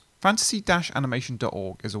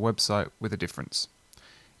Fantasy-animation.org is a website with a difference.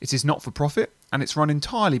 It is not for profit, and it's run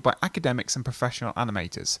entirely by academics and professional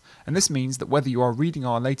animators, and this means that whether you are reading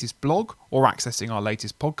our latest blog or accessing our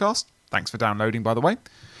latest podcast, thanks for downloading by the way,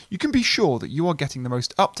 you can be sure that you are getting the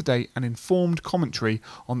most up-to-date and informed commentary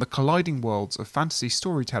on the colliding worlds of fantasy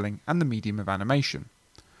storytelling and the medium of animation.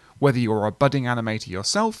 Whether you are a budding animator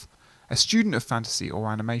yourself, a student of fantasy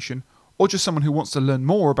or animation, or just someone who wants to learn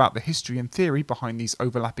more about the history and theory behind these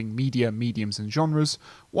overlapping media, mediums and genres,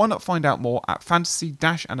 why not find out more at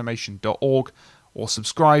fantasy-animation.org or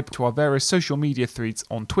subscribe to our various social media threads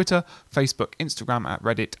on Twitter, Facebook, Instagram, at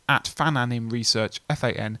Reddit, at FanAnimResearch,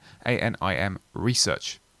 FANANIM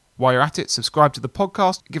Research. While you're at it, subscribe to the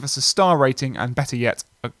podcast, give us a star rating, and better yet,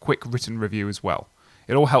 a quick written review as well.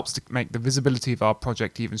 It all helps to make the visibility of our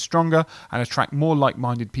project even stronger and attract more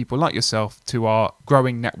like-minded people like yourself to our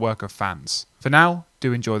growing network of fans. For now,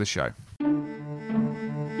 do enjoy the show.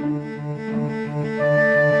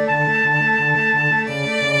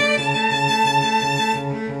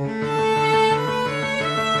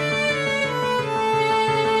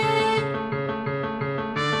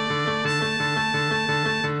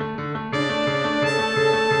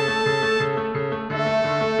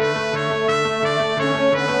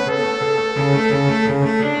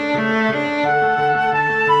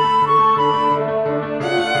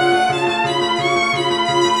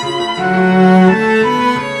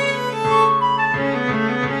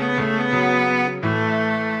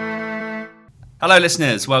 Hello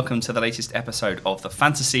listeners, welcome to the latest episode of the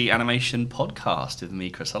Fantasy Animation Podcast with me,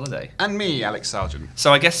 Chris Holliday. And me, Alex Sargent.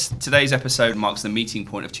 So I guess today's episode marks the meeting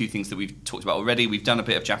point of two things that we've talked about already. We've done a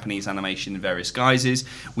bit of Japanese animation in various guises,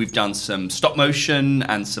 we've done some stop motion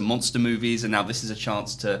and some monster movies, and now this is a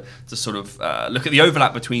chance to sort of look at the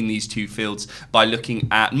overlap between these two fields by looking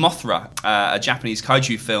at Mothra, a Japanese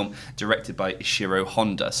kaiju film directed by Ishiro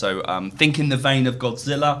Honda. So think in the vein of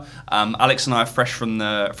Godzilla. Alex and I are fresh from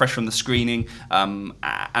the screening.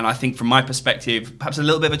 And I think from my perspective, perhaps a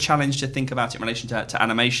little bit of a challenge to think about it in relation to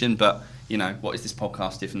animation, but you know, what is this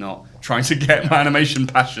podcast if not trying to get my animation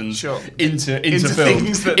passions into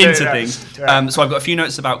films, into things. Yeah. So I've got a few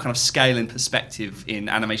notes about kind of scale and perspective in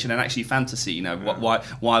animation and actually fantasy. You know, why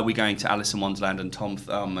are we going to Alice in Wonderland and Tom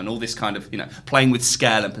Thumb and all this kind of, you know, playing with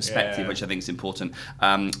scale and perspective, which I think is important.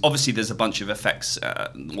 Obviously, there's a bunch of effects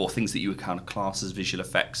or things that you would kind of class as visual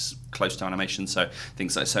effects close to animation. So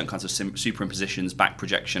things like certain kinds of superimpositions, back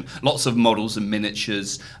projection, lots of models and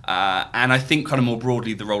miniatures, and I think kind of more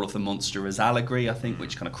broadly the role of the monster as allegory, I think,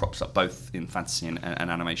 which kind of crops up both in fantasy and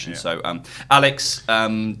animation. So, Alex, tell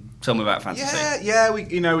me about fantasy.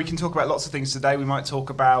 We can talk about lots of things today. We might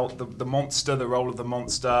talk about the monster, the role of the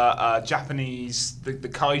monster, Japanese, the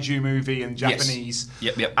kaiju movie, and Japanese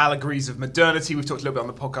allegories of modernity. We've talked a little bit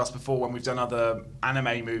on the podcast before when we've done other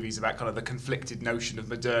anime movies about kind of the conflicted notion of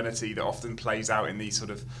modernity that often plays out in these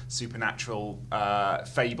sort of supernatural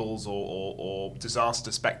fables or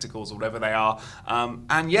disaster spectacles or whatever they are.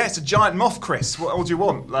 It's a giant moth, Chris. What do you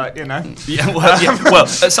want? Like, you know? Well,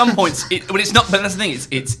 at some points, it's not. But that's the thing.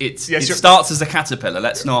 It starts as a caterpillar.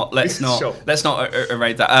 Let's not erase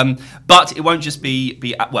that. But it won't just be.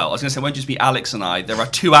 Well, I was going to say it won't just be Alex and I. There are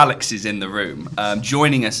two Alexes in the room.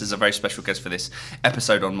 Joining us as a very special guest for this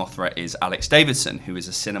episode on Mothra is Alex Davidson, who is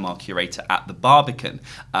a cinema curator at the Barbican.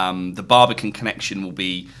 The Barbican connection will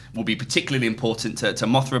be particularly important to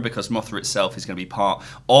Mothra because Mothra itself is going to be part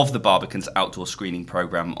of the Barbican's outdoor screening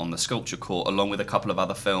program on the Sculpture Court, along with a couple of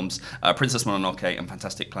other films, Princess Mononoke and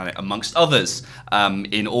Fantastic Planet, amongst others,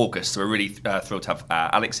 in August. So we're really thrilled to have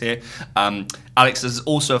Alex here. Alex is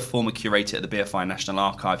also a former curator at the BFI National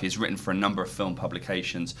Archive. He's written for a number of film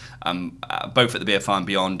publications, both at the BFI and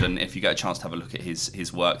beyond, and if you get a chance to have a look at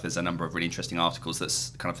his work, there's a number of really interesting articles that's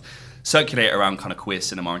kind of circulate around kind of queer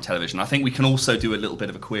cinema and television. I think we can also do a little bit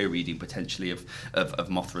of a queer reading potentially of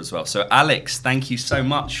Mothra as well. So Alex, thank you so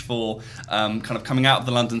much for kind of coming out of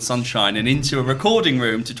the London sunshine and into a recording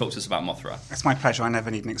room to talk to us about Mothra. It's my pleasure. I never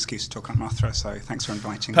need an excuse to talk about Mothra, so thanks for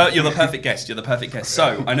inviting me. You're the perfect guest.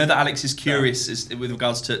 So I know that Alex is curious with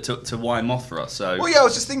regards to why Mothra. So I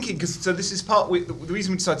was just thinking because this is the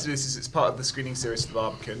reason we decided to do this is it's part of the screening series for the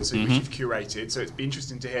Barbican, so which you've curated. So it'd be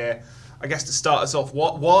interesting to hear, I guess, to start us off,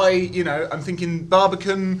 why, you know, I'm thinking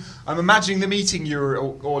Barbican, I'm imagining the meeting you're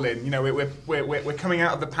all in. You know, we're coming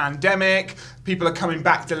out of the pandemic, people are coming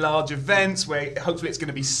back to large events where hopefully it's going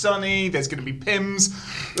to be sunny, there's going to be Pims.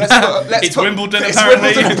 It's Wimbledon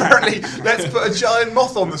apparently. Let's put a giant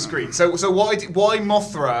moth on the screen. So why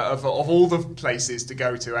Mothra of all the places to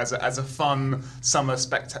go to as a fun summer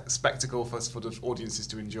spectacle for sort of audiences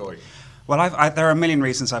to enjoy? Well, there are a million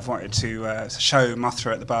reasons I've wanted to show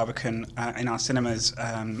Mothra at the Barbican in our cinemas,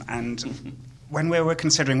 and when we were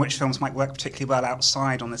considering which films might work particularly well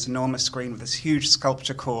outside on this enormous screen with this huge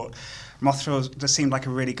sculpture court, Mothra just seemed like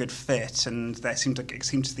a really good fit, and it seemed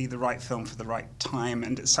to be the right film for the right time.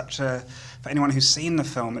 And it's for anyone who's seen the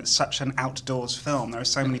film, it's such an outdoors film. There are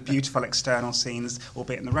so many beautiful external scenes,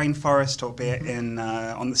 albeit in the rainforest, albeit in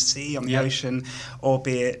on the sea, on the ocean,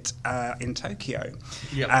 albeit in Tokyo.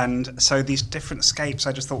 Yep. And so these different scapes,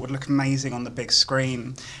 I just thought would look amazing on the big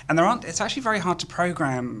screen. And it's actually very hard to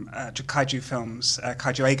program kaiju films,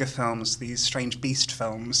 kaiju eiga films, these strange beast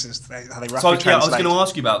films, how they roughly translate. I was going to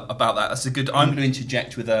ask you about that. That's a good. I'm going to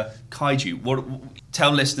interject with a kaiju.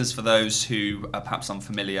 Tell listeners, for those who are perhaps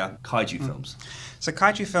unfamiliar, kaiju films. So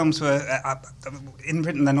kaiju films were in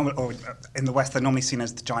Britain, or in the West, they're normally seen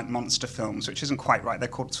as the giant monster films, which isn't quite right. They're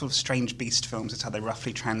called sort of strange beast films. It's how they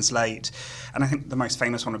roughly translate. And I think the most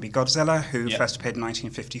famous one would be Godzilla, who first appeared in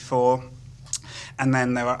 1954. And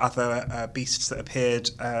then there were other beasts that appeared,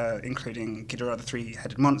 including Ghidorah, the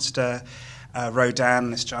three-headed monster,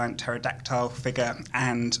 Rodan, this giant pterodactyl figure,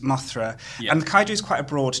 and Mothra. Yep. And kaiju is quite a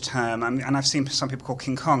broad term, and I've seen some people call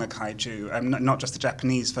King Kong a kaiju, not just the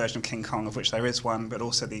Japanese version of King Kong, of which there is one, but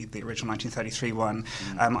also the original 1933 one.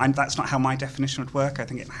 That's not how my definition would work. I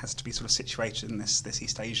think it has to be sort of situated in this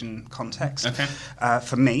East Asian context,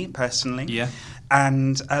 for me, personally. Yeah.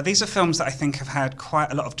 And these are films that I think have had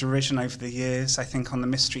quite a lot of derision over the years. I think on the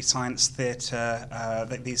Mystery Science Theatre,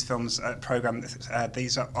 these films program,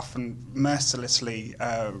 these are often mercilessly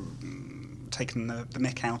taken the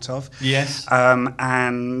mick out of. Yes.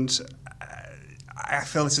 And I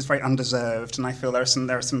feel this is very undeserved, and I feel there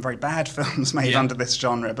are some very bad films made under this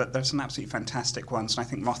genre, but there are some absolutely fantastic ones, and I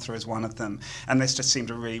think Mothra is one of them. And this just seemed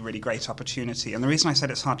a really, really great opportunity. And the reason I said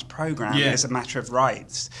it's hard to program is a matter of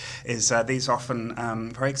rights. These are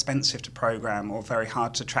often very expensive to program or very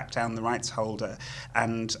hard to track down the rights holder.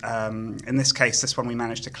 And in this case, this one we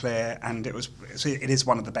managed to clear, and it is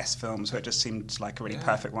one of the best films, so it just seemed like a really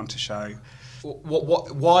perfect one to show.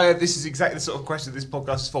 Why? This is exactly the sort of question this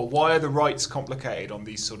podcast is for. Why are the rights complicated on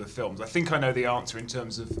these sort of films? I think I know the answer in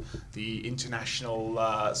terms of the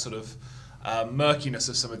international sort of murkiness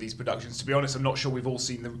of some of these productions. To be honest, I'm not sure we've all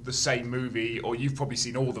seen the same movie, or you've probably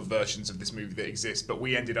seen all the versions of this movie that exist, but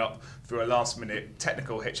we ended up, through a last-minute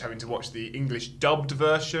technical hitch, having to watch the English dubbed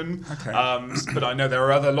version. Okay. But I know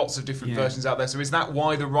there are lots of different versions out there. So is that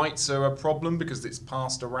why the rights are a problem? Because it's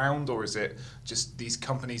passed around, or is it just these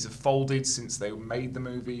companies have folded since they made the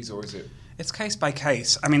movies, or is it... It's case by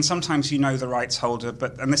case. I mean, sometimes you know the rights holder,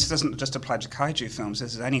 and this doesn't just apply to kaiju films,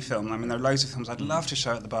 this is any film. I mean, there are loads of films I'd love to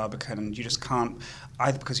show at the Barbican, and you just can't,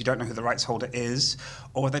 either because you don't know who the rights holder is,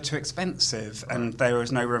 or they're too expensive, and there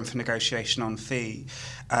is no room for negotiation on fee.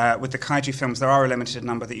 With the kaiju films, there are a limited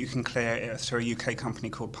number that you can clear through a UK company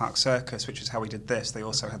called Park Circus, which is how we did this. They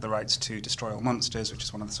also had the rights to Destroy All Monsters, which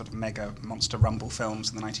is one of the sort of mega monster rumble films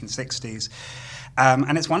in the 1960s.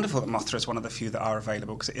 And it's wonderful that Mothra is one of the few that are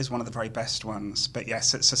available, because it is one of the very best ones. But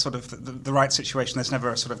yes, it's a sort of the right situation. There's never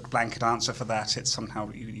a sort of blanket answer for that. It's somehow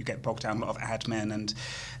you get bogged down a lot of admin,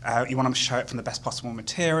 and you want to show it from the best possible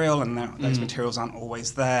material, and those materials aren't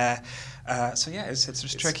always there. So yeah, it's just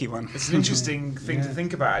a tricky one. It's an interesting thing to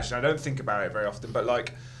think about, actually. I don't think about it very often, but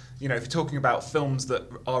like, you know, if you're talking about films that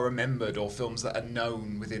are remembered or films that are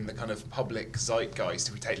known within the kind of public zeitgeist,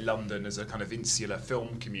 if we take London as a kind of insular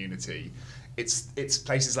film community, it's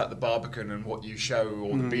places like the Barbican and What You Show,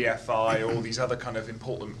 or the BFI, or all these other kind of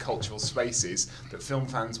important cultural spaces that film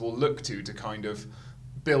fans will look to kind of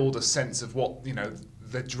build a sense of what, you know,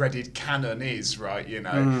 the dreaded canon is, right? You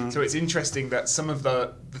know, so it's interesting that some of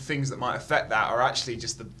the things that might affect that are actually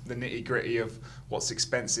just the nitty gritty of what's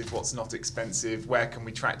expensive, what's not expensive, where can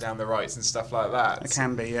we track down the rights and stuff like that. It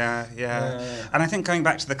can be, yeah. And I think going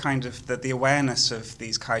back to the kind of the awareness of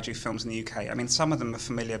these kaiju films in the UK, I mean, some of them are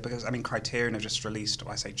familiar because, I mean, Criterion have just released,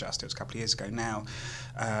 or I say just, it was a couple of years ago now,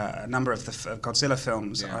 a number of the Godzilla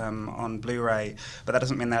films on Blu-ray, but that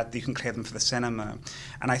doesn't mean that you can clear them for the cinema.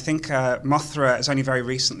 And I think Mothra has only very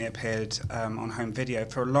recently appeared on home video.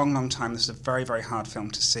 For a long, long time, this is a very, very hard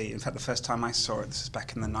film to see. In fact, the first time I saw it, this was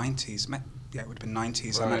back in the 90s, it would have been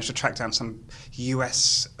 90s. Right. I managed to track down some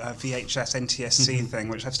US VHS NTSC thing,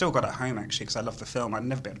 which I've still got at home, actually, because I love the film. I'd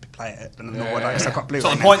never be able to play it, and nor would I, because I've got Blu-ray.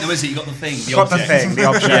 So the point, though, is that you got the thing, the object. The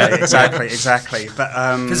object, exactly.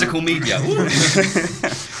 But physical media.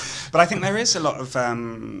 But I think there is a lot of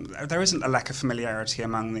there isn't a lack of familiarity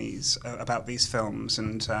among these about these films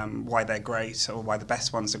and why they're great or why the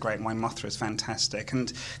best ones are great and why Mothra is fantastic.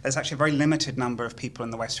 And there's actually a very limited number of people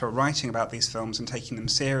in the West who are writing about these films and taking them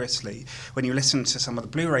seriously. When you listen to some of the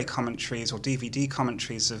Blu-ray commentaries or DVD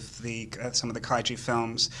commentaries of some of the kaiju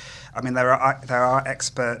films, I mean there are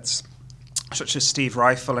experts such as Steve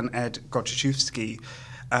Reifel and Ed Godziszewski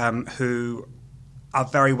who are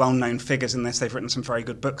very well-known figures in this. They've written some very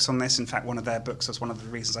good books on this. In fact, one of their books was one of the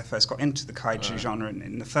reasons I first got into the kaiju genre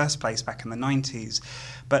in the first place back in the 90s.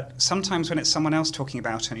 But sometimes when it's someone else talking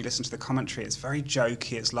about it and you listen to the commentary, it's very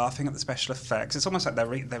jokey, it's laughing at the special effects. It's almost like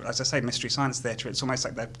they're as I say, Mystery Science Theatre, it's almost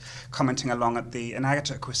like they're commenting along at the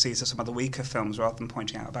inadequacies of some of the weaker films rather than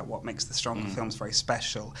pointing out about what makes the stronger films very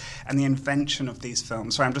special. And the invention of these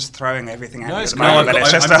films. So I'm just throwing everything at you at the moment.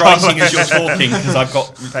 I'm writing as you're talking because I've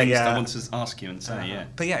got things I want to ask you and say. Yeah.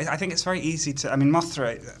 But yeah, I think it's very easy to. I mean,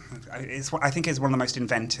 Mothra, I think is one of the most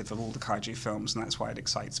inventive of all the kaiju films, and that's why it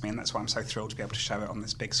excites me, and that's why I'm so thrilled to be able to show it on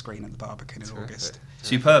this big screen at the Barbican in August.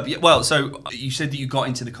 Superb. Yeah, well, so you said that you got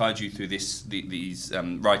into the kaiju through these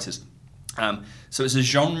writers. So it's a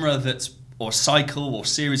genre or a cycle or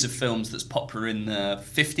series of films that's popular in the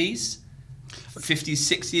 50s,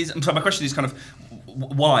 60s. And so my question is kind of,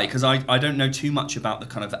 why? Because I don't know too much about the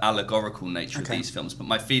kind of allegorical nature of these films, but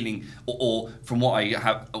my feeling, or from what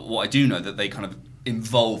I do know, that they kind of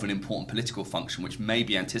involve an important political function, which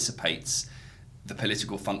maybe anticipates the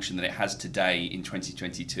political function that it has today in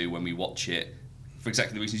 2022 when we watch it for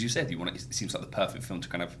exactly the reasons you said. It seems like the perfect film to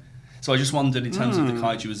kind of. So I just wondered, in terms of the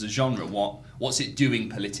kaiju as a genre, what's it doing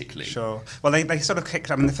politically? Sure. Well, they sort of kicked.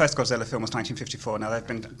 I mean, the first Godzilla film was 1954. Now there have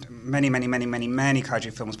been many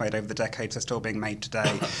kaiju films made over the decades. They're still being made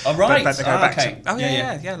today. Oh right. But they go back okay.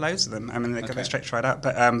 to, yeah, loads of them. I mean, they stretch right up.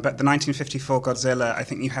 But the 1954 Godzilla, I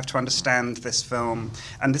think you have to understand this film,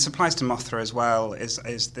 and this applies to Mothra as well. Is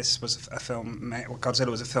this was a film? Godzilla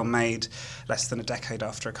was a film made less than a decade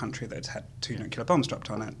after a country that had 2 nuclear bombs dropped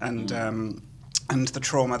on it, and the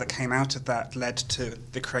trauma that came out of that led to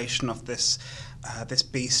the creation of this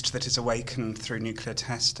beast that is awakened through nuclear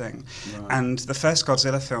testing. Right. And the first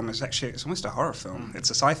Godzilla film it's almost a horror film. It's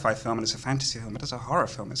a sci-fi film and it's a fantasy film, but it's a horror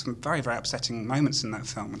film. There's some very, very upsetting moments in that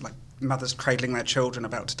film, like mothers cradling their children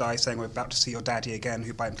about to die, saying, "We're about to see your daddy again,"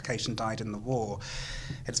 who by implication died in the war.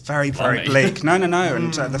 It's very, very bleak. No.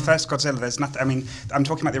 And the first Godzilla, there's nothing. I mean, I'm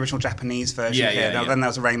talking about the original Japanese version here. Then there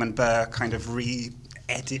was a Raymond Burr kind of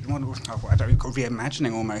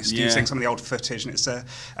reimagining almost, using some of the old footage, and it's a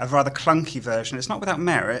rather clunky version. It's not without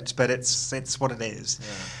merit, but it's what it is.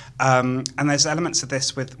 Yeah. And there's elements of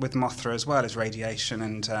this with Mothra as well as radiation,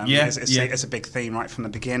 and it's a big theme right from the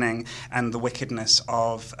beginning, and the wickedness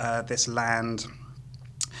of this land,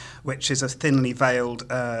 which is a thinly veiled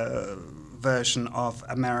version of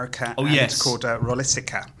America called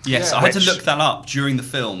Rolisica. Yes, I had to look that up during the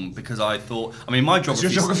film because I thought, I mean, my geography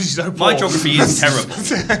is terrible.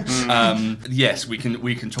 Yes, we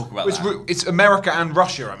can talk about that. It's America and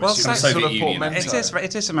Russia, I'm assuming. Soviet Union.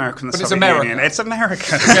 It is America and the Soviet Soviet Union. It's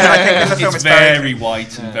America. I think the film it's very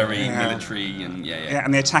white and very military and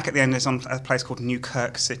and the attack at the end is on a place called New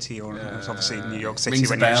Kirk City, or it's obviously New York City. Rings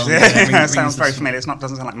a bell. Sounds very familiar.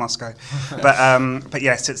 Doesn't sound like Moscow, but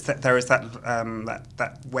yes, there is that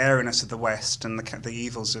wariness of the West and the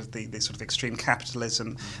evils of the sort of extreme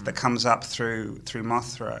capitalism that comes up through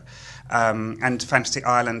Mothra, and Fantasy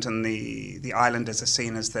Island, and the islanders are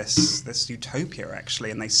seen as this utopia actually,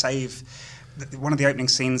 and they save. One of the opening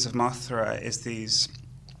scenes of Mothra is these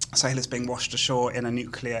sailors being washed ashore in a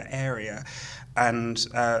nuclear area. And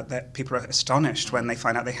that people are astonished when they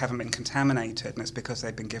find out they haven't been contaminated, and it's because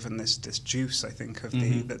they've been given this juice, I think, of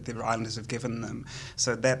that the islanders have given them.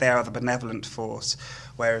 So they are the benevolent force,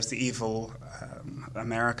 whereas the evil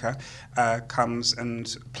America comes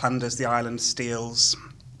and plunders the island, steals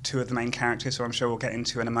 2 of the main characters, who I'm sure we'll get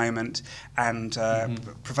into in a moment, and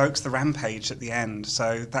provokes the rampage at the end.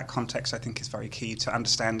 So that context, I think, is very key to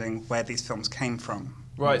understanding where these films came from.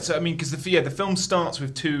 Right, so I mean, because the film starts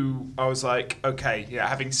with 2. I was like, okay,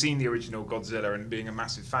 having seen the original Godzilla and being a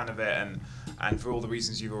massive fan of it, and for all the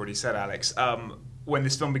reasons you've already said, Alex, when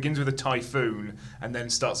this film begins with a typhoon and then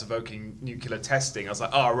starts evoking nuclear testing, I was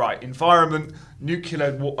like, right, environment,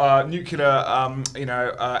 nuclear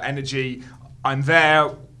energy, I'm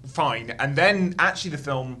there, fine. And then actually the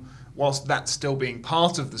film, whilst that's still being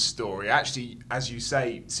part of the story, actually, as you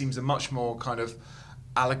say, seems a much more kind of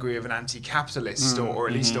allegory of an anti-capitalist or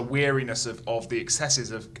at least a weariness of the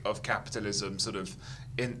excesses of capitalism sort of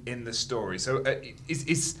in the story. So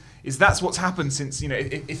is that's what's happened since,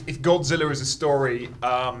 if Godzilla is a story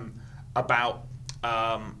about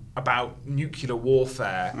about nuclear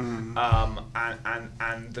warfare and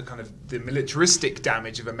the kind of the militaristic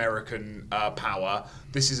damage of American power.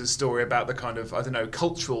 This is a story about the kind of, I don't know,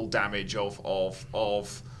 cultural damage of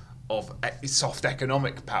soft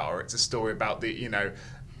economic power. It's a story about the, you know.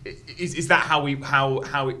 Is that how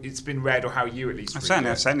it's been read, or how you at least read it?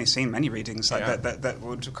 I've certainly seen many readings like that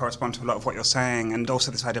would correspond to a lot of what you're saying, and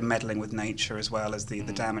also this idea of meddling with nature as well as the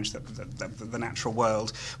damage that the natural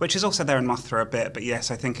world, which is also there in Mothra a bit. But yes,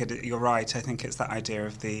 I think you're right. I think it's that idea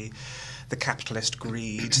of the capitalist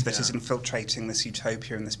greed that is infiltrating this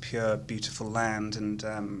utopia and this pure, beautiful land,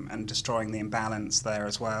 and destroying the imbalance there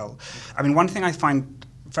as well. I mean, one thing I find.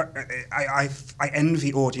 I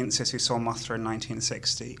envy audiences who saw Mothra in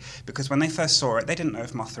 1960, because when they first saw it, they didn't know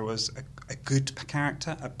if Mothra was a good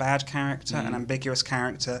character, a bad character, an ambiguous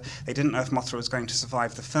character. They didn't know if Mothra was going to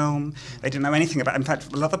survive the film. They didn't know anything about it. In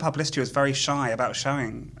fact, a lot of the publicity was very shy about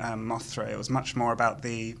showing Mothra. It was much more about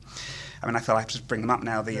I feel I have to bring them up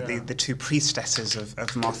now. The two priestesses of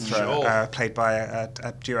Mothra, played by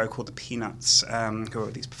a duo called the Peanuts, who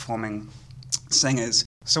are these performing singers.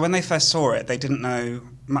 So when they first saw it, they didn't know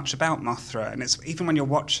much about Mothra, and it's even when you're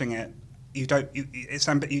watching it, you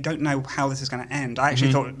don't know how this is going to end. I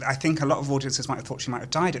think a lot of audiences might have thought she might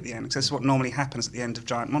have died at the end, because this is what normally happens at the end of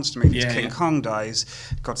giant monster movies. King Kong dies,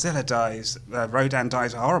 Godzilla dies, Rodan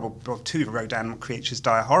dies a horrible, or two Rodan creatures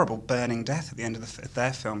die a horrible burning death at the end of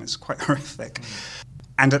their film. It's quite horrific.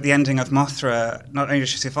 And at the ending of Mothra, not only does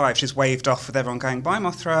she survive, she's waved off with everyone going, "Bye,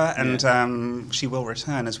 Mothra," and she will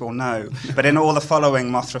return, as we'll know. But in all the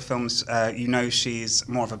following Mothra films, she's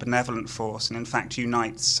more of a benevolent force, and in fact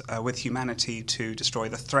unites with humanity to destroy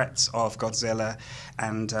the threats of Godzilla.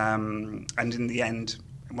 And in the end,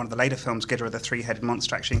 one of the later films, Ghidorah the three-headed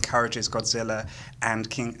monster, actually encourages Godzilla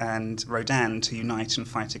and Rodan to unite and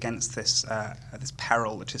fight against this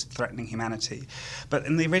peril that is threatening humanity. But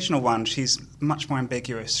in the original one, she's much more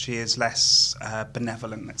ambiguous. She is less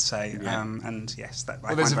benevolent, let's say. And yes, I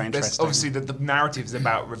find very interesting. Obviously, the narrative is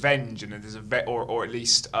about revenge, and there's or at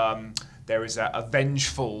least there is a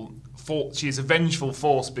vengeful. She is a vengeful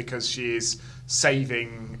force because she is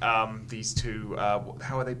saving these two.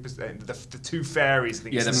 How are they? The two fairies. I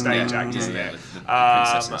think it's the stage act, isn't it? The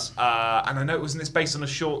princesses. And I know wasn't this based on a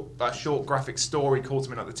short graphic story called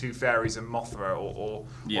something like The Two Fairies and Mothra, or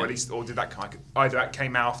at least, or did that either that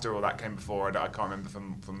came after or that came before? I can't remember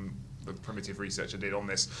from the primitive research I did on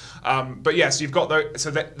this. But yes, you've got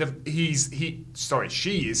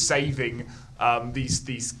she is saving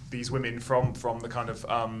these women from the kind of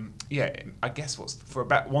I guess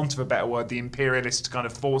want of a better word, the imperialist kind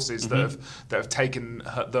of forces that have taken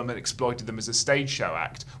them and exploited them as a stage show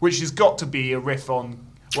act, which has got to be a riff on.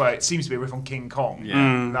 Well, it seems to be a riff on King Kong,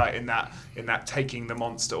 like in that taking the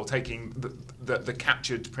monster or taking the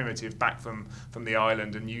captured primitive back from the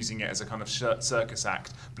island and using it as a kind of circus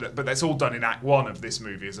act. But that's all done in Act 1 of this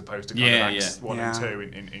movie, as opposed to kind of Acts 1 and 2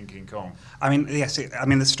 in King Kong. I mean, yes.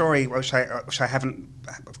 The story, which I haven't,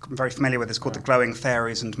 I'm very familiar with, is called The Glowing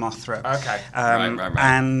Fairies and Mothra. Okay. Right.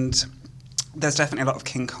 And there's definitely a lot of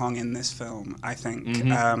King Kong in this film, I think,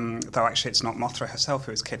 though actually it's not Mothra herself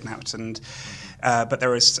who is kidnapped. But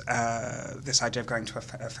there is this idea of going to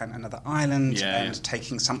another island and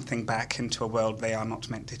taking something back into a world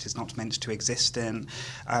it is not meant to exist in.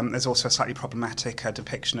 There's also a slightly problematic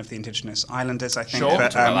depiction of the indigenous islanders, I think,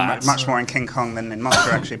 but much more in King Kong than in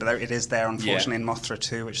Mothra, actually, but it is there, unfortunately, in Mothra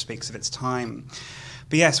too, which speaks of its time.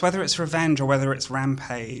 But yes, whether it's revenge or whether it's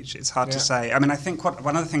rampage, it's hard to say. I mean, I think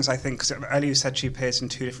one of the things because earlier you said she appears in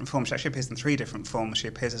 2 different forms. She actually appears in 3 different forms. She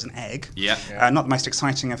appears as an egg. Not the most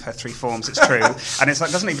exciting of her 3 forms, it's true. And it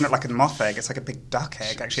doesn't even look like a moth egg. It's like a big duck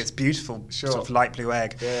egg, actually. It's beautiful, sort of light blue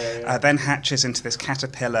egg. Then hatches into this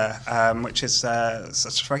caterpillar, which is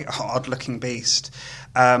such a very odd-looking beast.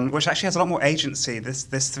 Which actually has a lot more agency.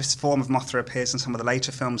 This form of Mothra appears in some of the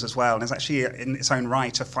later films as well, and is actually in its own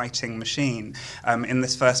right a fighting machine. In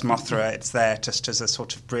this first Mothra, it's there just as a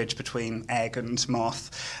sort of bridge between egg and moth.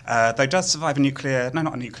 Though it does survive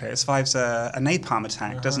it survives a napalm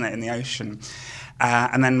attack, doesn't it, in the ocean.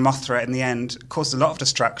 And then Mothra, in the end, causes a lot of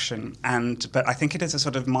destruction. But I think it is a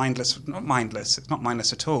sort of it's not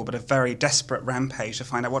mindless at all, but a very desperate rampage to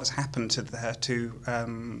find out what has happened to her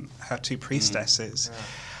two priestesses.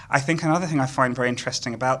 I think another thing I find very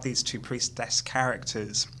interesting about these 2 priestess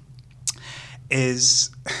characters is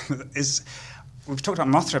we've talked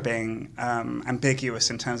about Mothra being ambiguous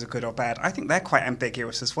in terms of good or bad. I think they're quite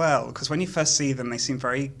ambiguous as well, because when you first see them, they seem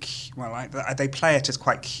very they play it as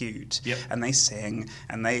quite cute, and they sing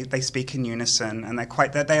and they speak in unison, and they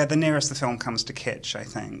are the nearest the film comes to kitsch, I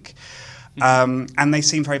think. And they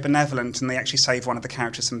seem very benevolent, and they actually save one of the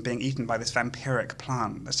characters from being eaten by this vampiric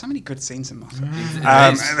plant. There's so many good scenes in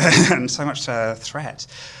Mothra, and so much threat.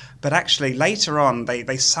 But actually, later on,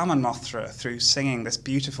 they summon Mothra through singing this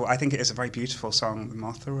beautiful, I think it is a very beautiful song,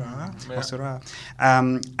 Mothra.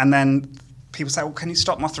 And then people say, well, can you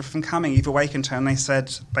stop Mothra from coming? You've awakened her. And they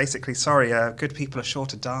said, basically, sorry, good people are sure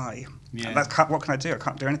to die. Yeah. What can I do? I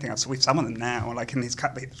can't do anything else. So we've summoned them now. Like in these,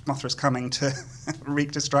 Mothra's coming to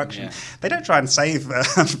wreak destruction. Yeah. They don't try and save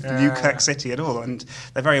New Kirk City at all, and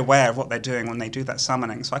they're very aware of what they're doing when they do that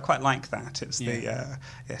summoning. So I quite like that. It's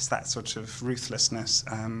that sort of ruthlessness,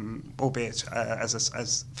 albeit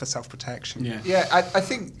as for self-protection. Yeah. I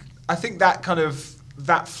think that kind of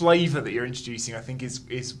that flavour that you're introducing, I think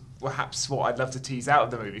is perhaps what I'd love to tease out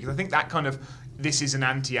of the movie, because I think that kind of this is an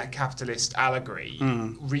anti-capitalist allegory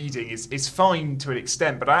reading is fine to an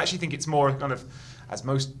extent, but I actually think it's more kind of, as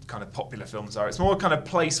most kind of popular films are, it's more a kind of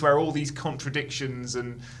place where all these contradictions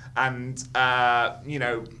and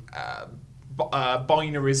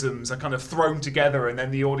binarisms are kind of thrown together, and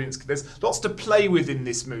then the audience, there's lots to play with in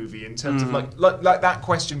this movie in terms of like that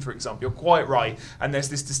question, for example. You're quite right, and there's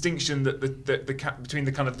this distinction that between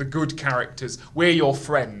the kind of the good characters, we're your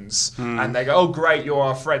friends, and they go, oh great, you're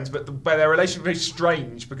our friends, but their relationship is very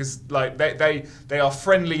strange, because like they are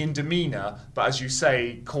friendly in demeanour, but as you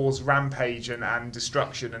say, cause rampage and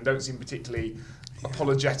destruction, and don't seem particularly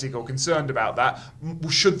apologetic or concerned about that.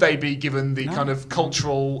 Should they be given the kind of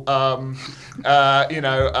cultural, what's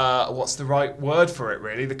the right word for it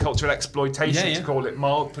really? The cultural exploitation, to call it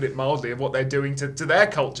put it mildly, of what they're doing to their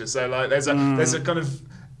culture. So like there's a kind of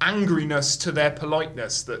angriness to their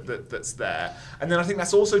politeness that's there. And then I think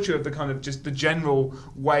that's also true of the kind of just the general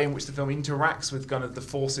way in which the film interacts with kind of the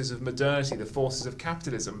forces of modernity, the forces of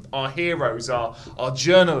capitalism. Our heroes are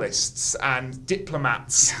journalists and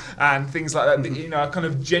diplomats and things like that. A kind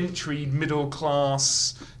of gentry, middle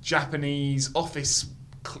class Japanese office,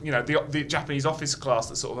 the Japanese office class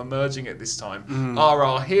that's sort of emerging at this time are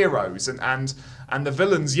our heroes, and the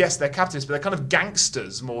villains, yes, they're capitalists, but they're kind of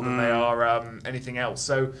gangsters more than they are anything else.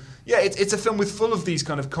 So, yeah, it's a film full of these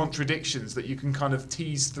kind of contradictions that you can kind of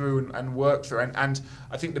tease through and work through. And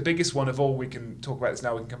I think the biggest one of all, we can talk about this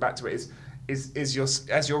now, we can come back to it, as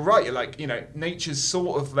you're right, you're like, nature's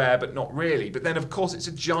sort of there, but not really. But then, of course, it's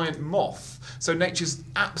a giant moth. So nature's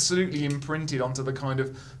absolutely imprinted onto the kind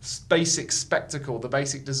of basic spectacle, the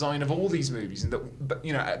basic design of all these movies. And that,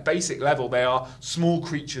 at basic level, they are small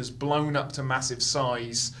creatures blown up to massive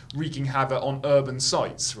size, wreaking havoc on urban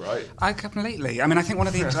sites, right? Completely. I mean, I think one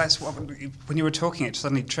of the when you were talking, it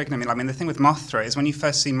suddenly triggered me. I mean, the thing with Mothra is when you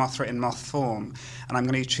first see Mothra in moth form, and I'm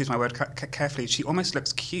going to choose my word carefully, she almost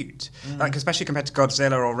looks cute. Like, especially compared to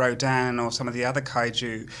Godzilla or Rodan or some of the other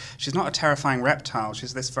kaiju, she's not a terrifying reptile.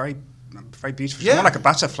 She's this very beautiful. She's more like a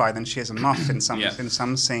butterfly than she is a moth in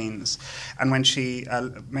some scenes. And when she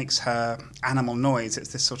makes her animal noise,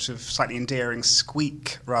 it's this sort of slightly endearing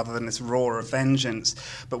squeak rather than this roar of vengeance.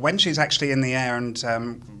 But when she's actually in the air and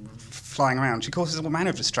flying around, she causes all manner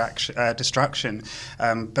of destruction.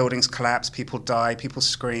 Buildings collapse, people die, people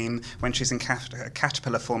scream. When she's in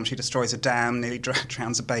caterpillar form, she destroys a dam, nearly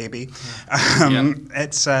drowns a baby.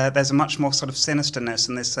 There's a much more sort of sinisterness,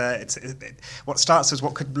 and this what starts as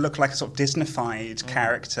what could look like a sort of Disneyfied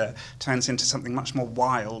character turns into something much more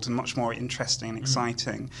wild and much more interesting and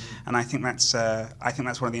exciting. And I think that's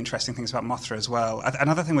one of the interesting things about Mothra as well.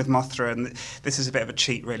 Another thing with Mothra, and this is a bit of a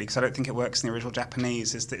cheat really, because I don't think it works in the original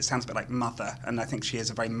Japanese, is that it sounds a bit like mother, and I think she is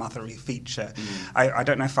a very mothery feature. I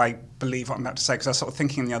don't know if I believe what I'm about to say, because I was sort of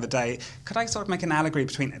thinking the other day, could I sort of make an allegory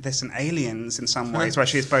between this and Aliens in some ways, where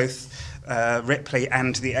she is both Ripley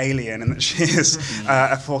and the alien, and that she is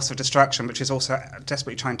a force of destruction, but she's also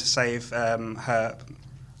desperately trying to save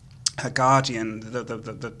her guardian,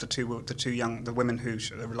 the women who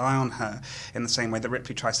rely on her, in the same way that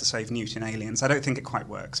Ripley tries to save Newt in Aliens. I don't think it quite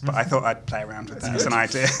works, but I thought I'd play around with that as an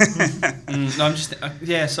idea. No, I'm just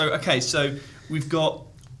so we've got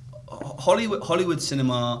Hollywood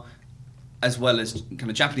cinema, as well as kind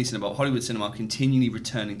of Japanese cinema, but Hollywood cinema continually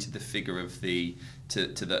returning to the figure of the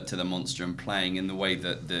monster and playing in the way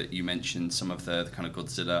that you mentioned some of the kind of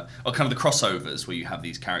Godzilla, or kind of the crossovers where you have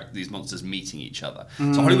these monsters meeting each other.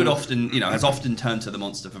 So Hollywood often, has often turned to the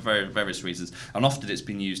monster for various reasons, and often it's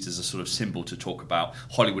been used as a sort of symbol to talk about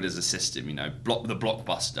Hollywood as a system. The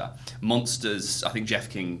blockbuster monsters. I think Jeff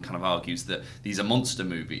King kind of argues that these are monster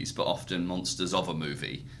movies, but often monsters of a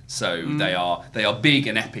movie. So they are big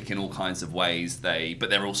and epic in all kinds of ways. But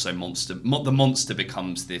they're also monster. The monster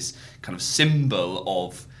becomes this kind of symbol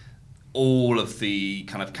of all of the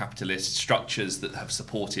kind of capitalist structures that have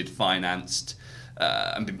supported, financed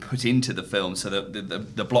and been put into the film. So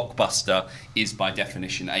the blockbuster is by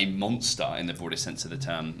definition a monster in the broadest sense of the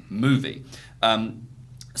term movie.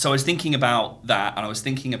 So I was thinking about that, and I was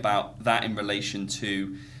thinking about that in relation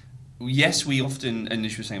to, yes, we often, and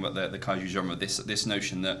as you were saying about the kaiju genre, this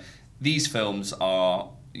notion that these films are,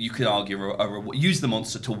 you could argue, use the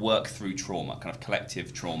monster to work through trauma, kind of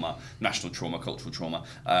collective trauma, national trauma, cultural trauma,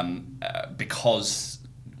 because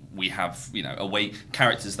we have,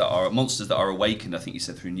 characters that are monsters that are awakened, I think you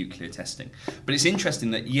said, through nuclear testing. But it's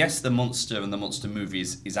interesting that, yes, the monster and the monster movie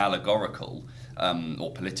is allegorical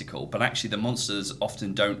or political, but actually the monsters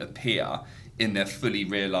often don't appear in their fully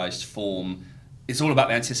realised form. It's all about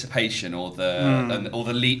the anticipation or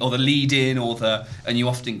the lead in and you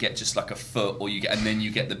often get just like a foot and then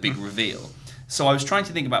you get the big reveal. So I was trying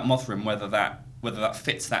to think about Mothra and whether that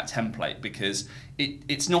fits that template, because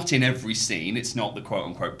it's not in every scene. It's not the quote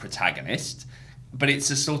unquote protagonist, but it's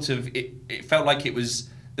a sort of it felt like there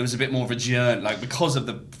was a bit more of a journey, like because of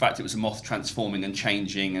the fact it was a moth transforming and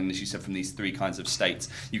changing, and as you said, from these three kinds of states,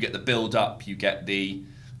 you get the build up, you get the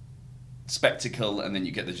spectacle, and then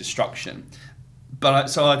you get the destruction.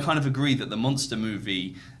 So I kind of agree that the monster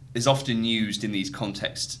movie is often used in these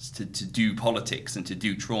contexts to do politics and to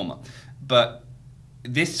do trauma. But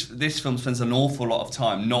this film spends an awful lot of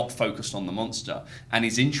time not focused on the monster and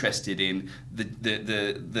is interested in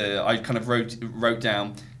the I kind of wrote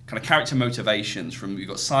down kind of character motivations from, you've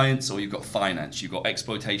got science or you've got finance, you've got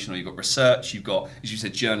exploitation or you've got research, you've got, as you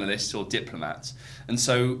said, journalists or diplomats. And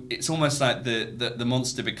so it's almost like the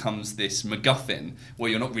monster becomes this MacGuffin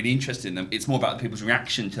where you're not really interested in them. It's more about people's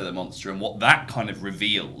reaction to the monster and what that kind of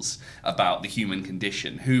reveals about the human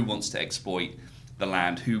condition. Who wants to exploit the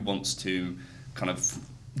land? Who wants to kind of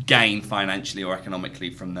gain financially or economically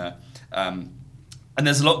from the... And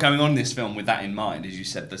there's a lot going on in this film with that in mind, as you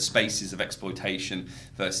said, the spaces of exploitation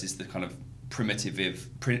versus the kind of primitive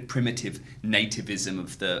nativism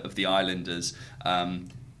of the islanders.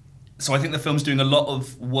 So I think the film's doing a lot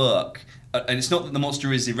of work, and it's not that the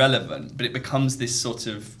monster is irrelevant, but it becomes this sort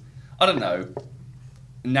of, I don't know,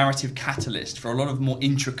 narrative catalyst for a lot of more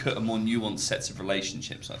intricate and more nuanced sets of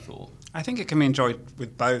relationships, I thought. I think it can be enjoyed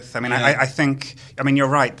with both. I mean, I think, you're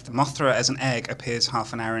right. Mothra as an egg appears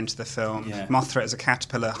half an hour into the film. Yeah. Mothra as a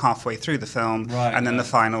caterpillar halfway through the film. Right, and then the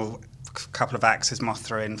final couple of acts is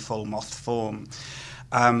Mothra in full moth form.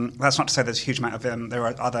 That's not to say there's a huge amount of there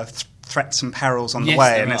are other threats and perils on the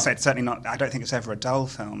way, and it's certainly not. I don't think it's ever a dull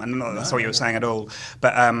film, and that's what you were saying at all.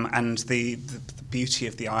 But and the beauty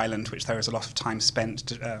of the island, which there is a lot of time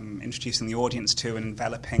spent introducing the audience to and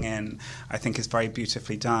enveloping in, I think is very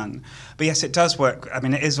beautifully done. But yes, it does work. I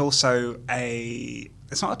mean, it is also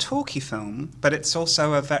it's not a talky film, but it's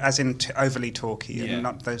also as in overly talky, and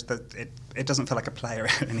not it doesn't feel like a play or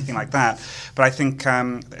anything like that. But I think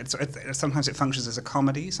sometimes it functions as a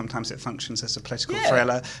comedy, sometimes it functions as a political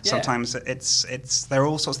thriller, sometimes there are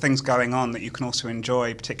all sorts of things going on that you can also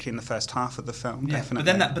enjoy, particularly in the first half of the film. Yeah.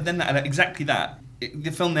 Definitely. But then exactly that.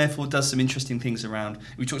 The film therefore does some interesting things around.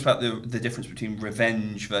 We talked about the difference between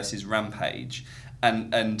revenge versus rampage,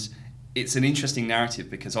 and it's an interesting narrative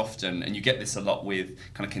because often, and you get this a lot with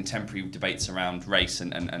kind of contemporary debates around race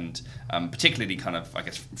and particularly kind of, I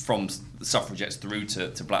guess, from suffragettes through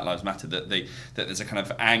to Black Lives Matter, that there's a kind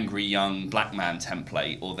of angry young black man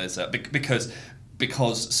template, or there's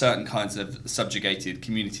because certain kinds of subjugated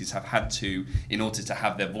communities have had to, in order to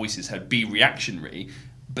have their voices heard, be reactionary,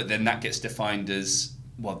 but then that gets defined as,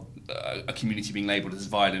 a community being labelled as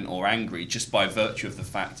violent or angry just by virtue of the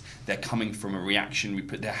fact they're coming from a reaction,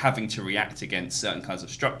 they're having to react against certain kinds of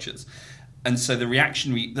structures. And so the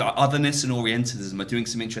otherness and Orientalism are doing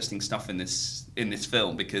some interesting stuff in this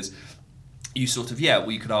film, because you sort of,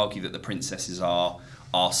 you could argue that the princesses are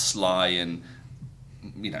sly and,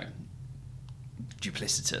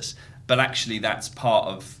 duplicitous, but actually that's part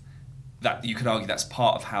of that. You could argue that's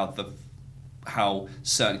part of how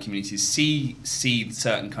certain communities see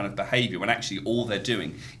certain kind of behaviour, when actually all they're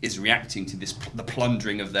doing is reacting to the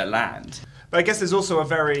plundering of their land. But I guess there's also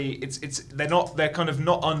they're kind of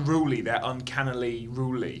not unruly, they're uncannily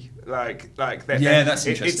ruly. That's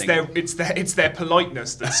interesting. It's their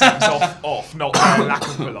politeness that seems off, not their lack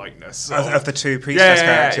of politeness. Of the two priestess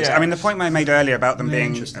characters. Yeah. I mean, the point I made earlier about them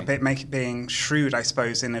being shrewd, I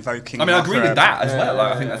suppose, in evoking. I mean, I agree with that as well.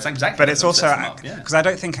 I think that's exactly. But it's also because I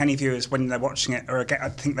don't think any viewers, when they're watching it, I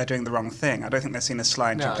think they're doing the wrong thing. I don't think they're seen as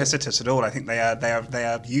sly and duplicitous at all. I think they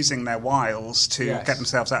are using their wiles to get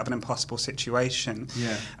themselves out of an impossible situation. situation.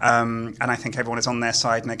 Yeah. And I think everyone is on their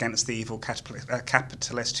side and against the evil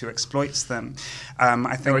capitalist who exploits them.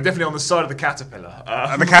 I think we're definitely on the side of the caterpillar.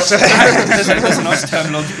 The caterpillar. There's a nice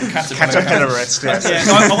terminological caterpillarist. Yes. Yeah.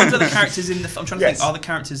 So I wonder the characters in the. I'm trying to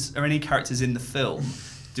think. Are any characters in the film?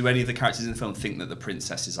 Do any of the characters in the film think that the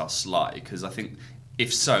princesses are sly? Because I think.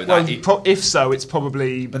 If so, if so, it's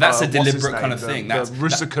probably. But that's a deliberate kind of thing. That's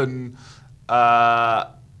Rusican.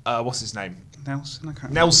 What's his name?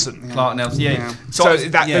 Nelson. Yeah. Clark Nelson. Yeah. So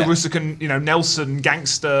the Rusican, Nelson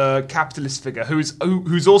gangster capitalist figure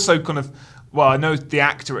who's also kind of. Well, I know the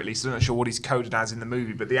actor at least. I'm not sure what he's coded as in the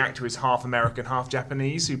movie, but the actor is half American, half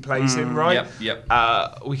Japanese who plays him, right? Yep.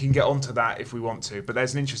 We can get onto that if we want to, but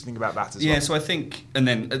there's an interesting thing about that as well. Yeah. So I think,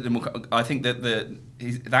 I think that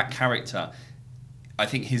that character. I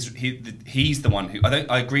think he's the one who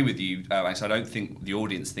I agree with you, Alex. I don't think the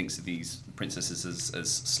audience thinks of these princesses as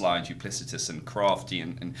sly and duplicitous and crafty,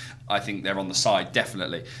 and I think they're on the side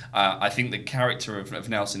definitely. I think the character of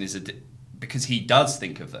Nelson is because he does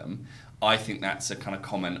think of them. I think that's a kind of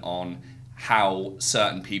comment on how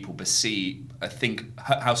certain people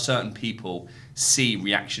how certain people see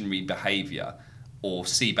reactionary behaviour or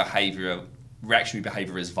see reactionary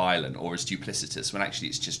behaviour as violent or as duplicitous when actually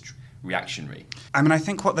it's just reactionary. I mean, I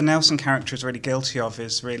think what the Nelson character is really guilty of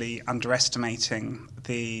is really underestimating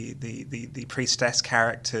the priestess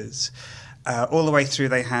characters. All the way through,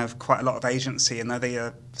 they have quite a lot of agency, and though they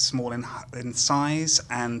are small in size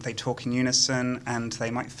and they talk in unison, and they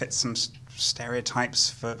might fit some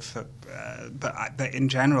stereotypes but in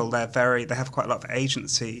general, they have quite a lot of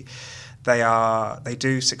agency. They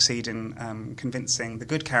do succeed in convincing the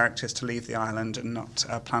good characters to leave the island and not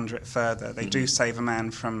plunder it further. They do save a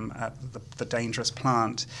man from the dangerous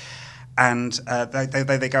plant, and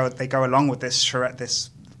they go along with this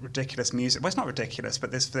ridiculous music. Well, it's not ridiculous,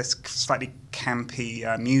 but this slightly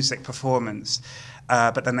campy music performance.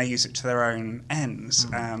 But then they use it to their own ends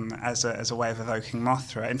as a way of evoking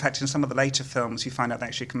Mothra. In fact, in some of the later films, you find out they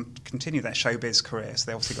actually can continue their showbiz career, so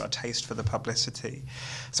they obviously got a taste for the publicity.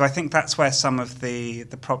 So I think that's where some of the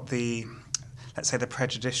let's say the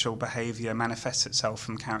prejudicial behaviour manifests itself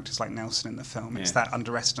from characters like Nelson in the film. It's that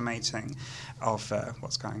underestimating of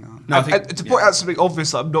what's going on. No, to point out something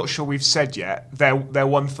obvious that I'm not sure we've said yet, they're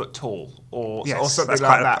 1 foot tall or something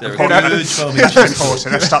like that. They're 12 inches.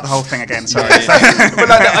 Let's start the whole thing again. Sorry.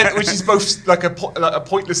 Which is both like a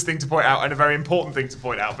pointless thing to point out and a very important thing to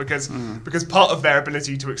point out because part of their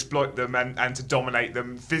ability to exploit them and to dominate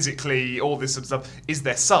them physically, all this sort of stuff, is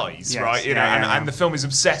their size, right? And the film is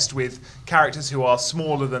obsessed with characters who are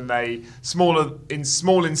small in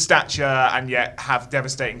stature and yet have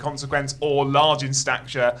devastating consequence, or large in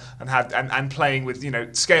stature and playing with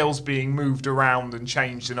scales being moved around and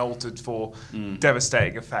changed and altered for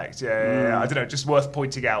devastating effect. I don't know, just worth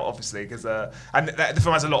pointing out, obviously, because and the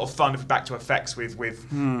film has a lot of fun back to effects with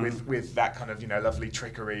that kind of lovely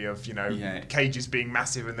trickery of cages being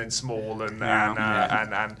massive and then small and all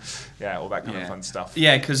that kind of fun stuff.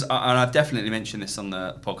 Yeah, because and I've definitely mentioned this on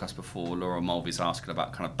the podcast before. Laura Mulvey's asking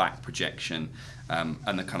about kind of back projection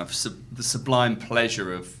and the kind of the sublime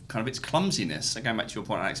pleasure of kind of its clumsiness. So going back to your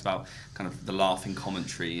point, Alex, about kind of the laughing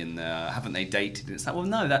commentary and haven't they dated? And it's like, well,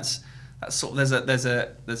 no, that's sort of there's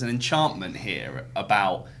an enchantment here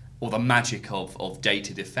about or the magic of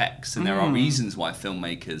dated effects, and there are reasons why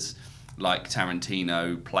filmmakers like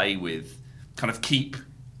Tarantino play with kind of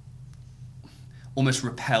almost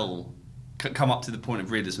repel. Come up to the point of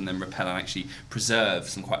realism and then repel and actually preserve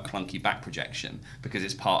some quite clunky back projection because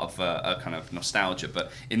it's part of a kind of nostalgia.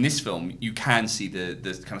 But in this film, you can see the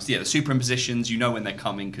kind of the superimpositions. You know when they're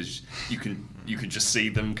coming because you can just see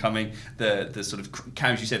them coming. The sort of,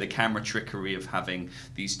 as you say, the camera trickery of having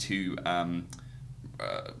these two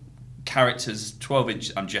characters, 12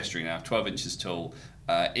 inches. I'm gesturing now, 12 inches tall,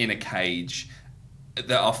 in a cage.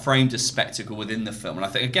 That are framed as spectacle within the film, and I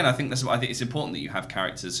think it's important that you have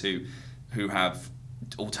characters who have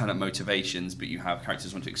alternate motivations, but you have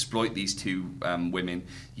characters who want to exploit these two women.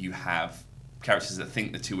 You have characters that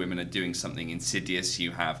think the two women are doing something insidious.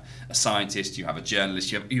 You have a scientist. You have a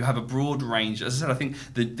journalist. You have a broad range. As I said, I think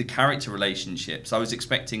the character relationships, I was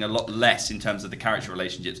expecting a lot less in terms of the character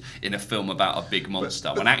relationships in a film about a big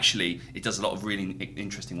monster, when actually it does a lot of really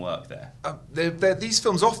interesting work there. These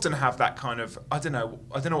films often have that kind of, I don't know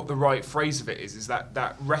what the right phrase of it is that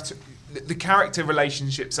the character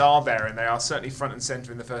relationships are there, and they are certainly front and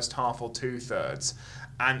centre in the first half or 2/3.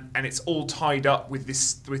 and it's all tied up with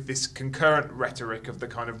this concurrent rhetoric of the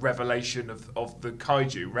kind of revelation of the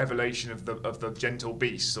kaiju, revelation of the gentle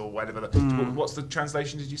beasts, or whatever. What's the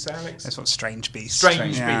translation? Did you say, Alex? That's what strange beasts.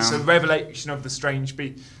 Strange beasts. So revelation of the strange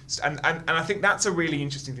beasts, and I think that's a really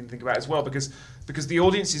interesting thing to think about as well, because the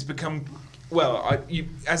audiences become. Well,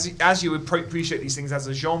 as you appreciate these things as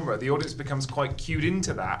a genre, the audience becomes quite cued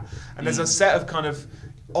into that, and there's a set of kind of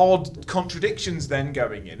odd contradictions then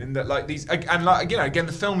going in that, like, these, and like, again,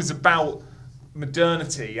 the film is about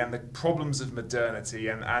modernity and the problems of modernity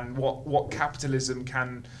and what capitalism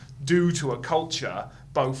can do to a culture,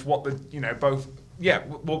 both what the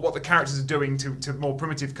what the characters are doing to more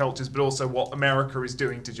primitive cultures, but also what America is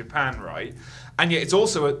doing to Japan, right? And yet it's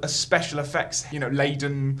also a special effects,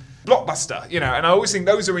 laden blockbuster, and I always think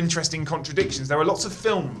those are interesting contradictions. There are lots of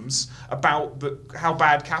films about how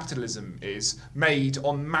bad capitalism is made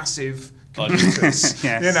on massive computers,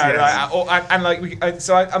 I'm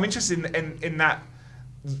interested in that.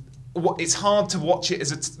 It's hard to watch it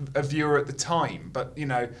as a viewer at the time, but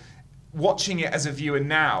watching it as a viewer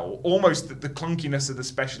now, almost the clunkiness of the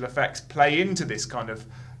special effects play into this kind of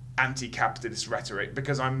anti-capitalist rhetoric,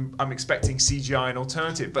 because I'm expecting CGI and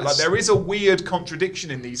alternative, but like there is a weird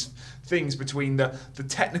contradiction in these things between the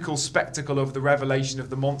technical spectacle of the revelation of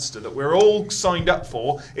the monster that we're all signed up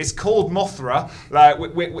for. It's called Mothra,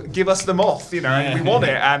 like give us the moth, and we want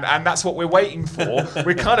it, and that's what we're waiting for.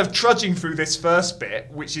 We're kind of trudging through this first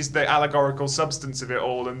bit, which is the allegorical substance of it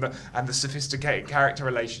all, and the sophisticated character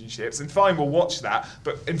relationships, and fine, we'll watch that,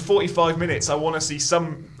 but in 45 minutes I want to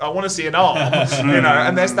see an arm,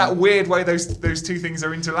 and there's that weird way those two things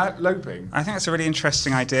are interloping. I think that's a really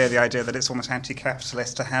interesting idea, the idea that it's almost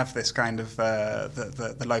anti-capitalist to have this kind of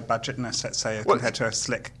the low budgetness, let's say, compared to a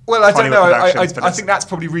slick. Well, I don't know. I think that's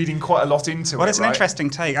probably reading quite a lot into it. Well, it's an interesting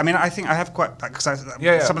take. I mean, I think I have quite, because some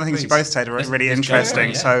of the things you both said are really interesting.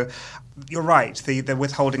 Yeah. So you're right. The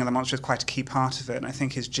withholding of the monster is quite a key part of it, and I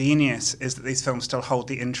think his genius is that these films still hold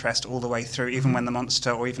the interest all the way through, even when the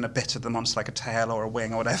monster, or even a bit of the monster, like a tail or a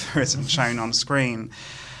wing or whatever, isn't shown on screen.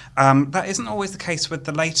 That isn't always the case with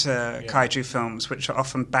the later kaiju films, which are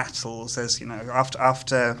often battles. As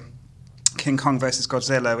after King Kong vs.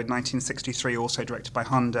 Godzilla in 1963, also directed by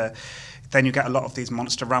Honda, then you get a lot of these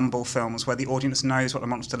monster rumble films where the audience knows what the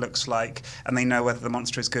monster looks like and they know whether the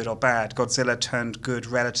monster is good or bad. Godzilla turned good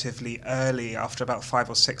relatively early, after about 5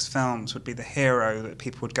 or 6 films, would be the hero that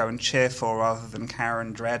people would go and cheer for rather than cower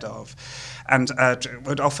and dread of, and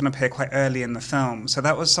would often appear quite early in the film. So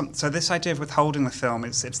that was so this idea of withholding the film,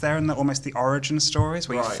 it's there in almost the origin stories,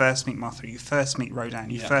 where you first meet Mothra, you first meet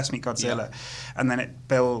Rodan, you first meet Godzilla, and then it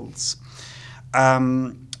builds.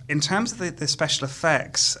 In terms of the special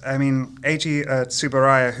effects, I mean, Eiji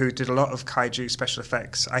Tsuburaya, who did a lot of kaiju special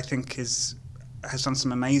effects, I think has done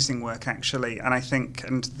some amazing work, actually. And I think,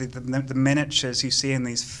 and the miniatures you see in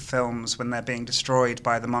these films when they're being destroyed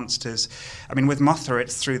by the monsters, I mean, with Mothra,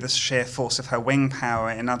 it's through the sheer force of her wing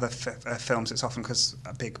power. In other films, it's often because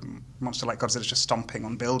a big monster like Godzilla is just stomping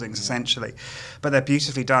on buildings, essentially. But they're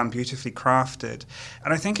beautifully done, beautifully crafted.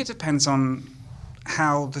 And I think it depends on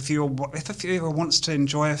how the viewer, if the viewer wants to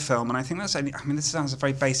enjoy a film, and I think that's only, I mean, this sounds a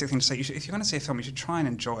very basic thing to say. If you're going to see a film, you should try and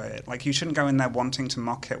enjoy it. Like, you shouldn't go in there wanting to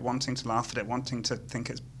mock it, wanting to laugh at it, wanting to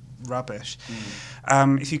think it's rubbish.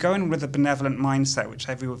 If you go in with a benevolent mindset, which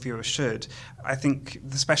every viewer should, I think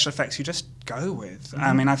the special effects you just go with.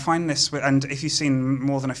 I mean, I find this, and if you've seen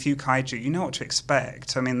more than a few kaiju, you know what to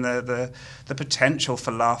expect. I mean, the potential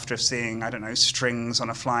for laughter of seeing, I don't know, strings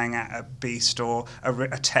on a flying at a beast, or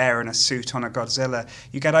a tear in a suit on a Godzilla,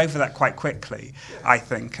 you get over that quite quickly, I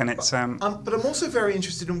think. And it's but I'm also very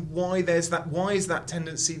interested in why is that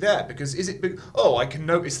tendency there? Because is it I can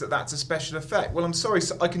notice that that's a special effect. Well, I'm sorry,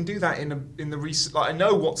 so I can do that in the recent, like, I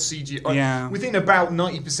know what CGI within about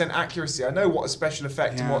 90% accuracy. I know what a special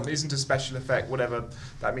effect and what isn't a special effect, whatever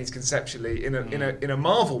that means conceptually in a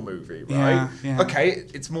Marvel movie, right? Okay,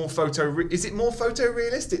 it's more is it more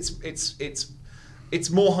photorealist? It's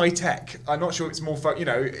more high tech. I'm not sure it's more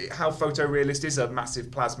how photorealist is a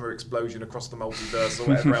massive plasma explosion across the multiverse or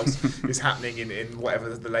whatever else is happening in whatever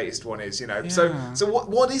the latest one is, So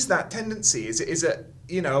what is that tendency? Is it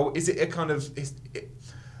a kind of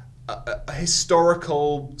a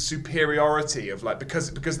historical superiority of, like,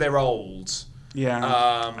 because they're old?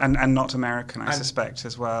 And not American, I suspect,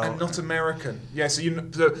 as well. And not American. Yeah, so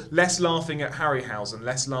less laughing at Harryhausen,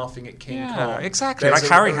 less laughing at King Kong. Exactly. There's like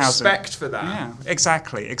Harryhausen. Respect for that. Yeah,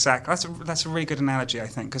 exactly. That's a really good analogy, I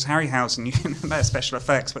think, because Harryhausen, they're special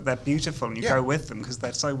effects, but they're beautiful, and you go with them because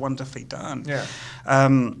they're so wonderfully done. Yeah.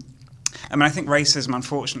 I mean, I think racism,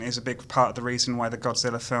 unfortunately, is a big part of the reason why the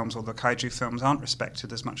Godzilla films or the kaiju films aren't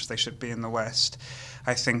respected as much as they should be in the West.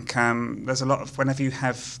 I think there's a lot of, whenever you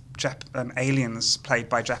have aliens played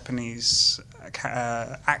by Japanese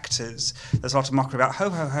actors, there's a lot of mockery about, ho,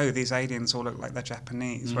 ho, ho, these aliens all look like they're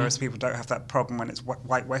Japanese, whereas people don't have that problem when it's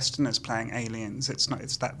white Westerners playing aliens. It's not.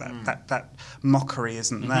 It's that mockery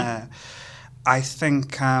isn't there. I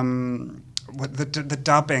think... the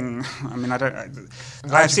dubbing. I mean, I don't.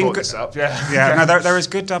 I've seen good. No, there is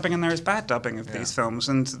good dubbing and there is bad dubbing of these films,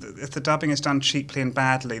 and if the dubbing is done cheaply and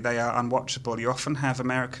badly, they are unwatchable. You often have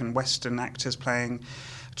American Western actors playing.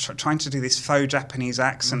 Trying to do these faux Japanese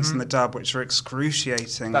accents in the dub, which are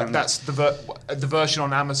excruciating. That's the version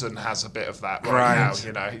on Amazon has a bit of that right now.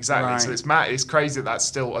 You know, exactly. Right. So it's mad. It's crazy that's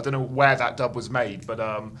still. I don't know where that dub was made, but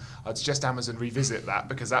I'd suggest Amazon revisit that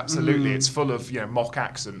because absolutely it's full of mock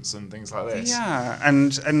accents and things like this. Yeah,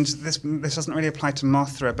 and this doesn't really apply to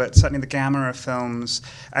Mothra, but certainly the Gamera films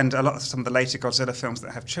and a lot of some of the later Godzilla films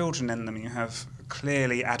that have children in them. You have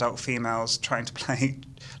clearly adult females trying to play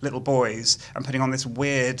little boys and putting on this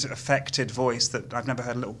weird affected voice that I've never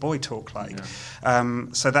heard a little boy talk like.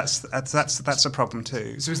 So that's a problem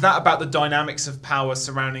too. So is that about the dynamics of power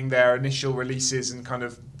surrounding their initial releases and kind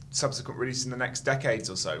of subsequent release in the next decades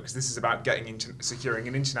or so? Because this is about securing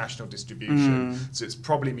an international distribution. So it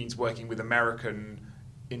probably means working with American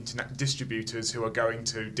internet distributors who are going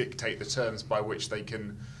to dictate the terms by which they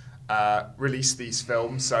can release these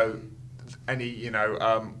films. So any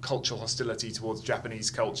cultural hostility towards Japanese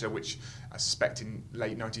culture, which I suspect in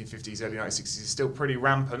late 1950s, early 1960s is still pretty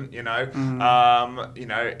rampant,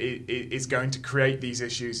 is going to create these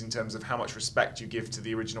issues in terms of how much respect you give to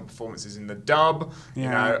the original performances in the dub,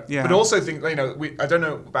 But also think, I don't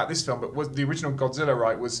know about this film, but was the original Godzilla,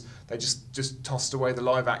 right, was they just tossed away the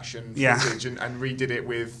live action footage and redid it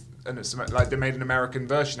with... And it's like they made an American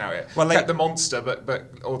version out of it. Well, they kept the monster,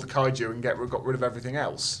 or the kaiju, and got rid of everything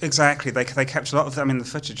else. Exactly. They kept a lot of. I mean, the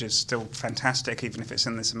footage is still fantastic, even if it's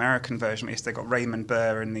in this American version. At least they got Raymond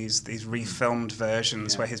Burr in these refilmed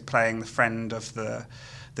versions where he's playing the friend of the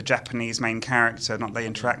Japanese main character. Not they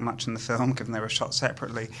interact much in the film, given they were shot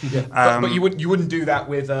separatally. Yeah. But you wouldn't do that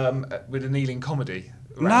with a kneeling comedy.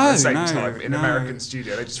 At the same time in American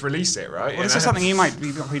studio, they just release it, right? Well, this is something you might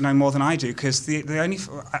probably know more than I do, because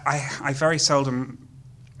I very seldom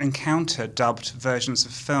encounter dubbed versions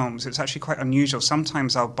of films. It's actually quite unusual.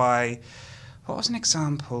 Sometimes I'll buy. What was an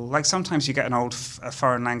example? Like sometimes you get an old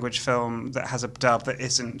foreign language film that has a dub that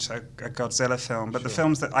isn't a Godzilla film, but the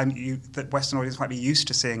films that that Western audience might be used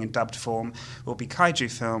to seeing in dubbed form will be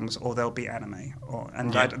kaiju films, or they'll be anime.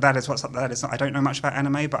 That is. I don't know much about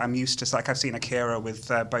anime, but I'm used to. Like I've seen Akira with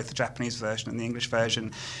both the Japanese version and the English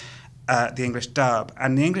version. The English dub.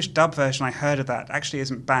 And the English dub version I heard of that actually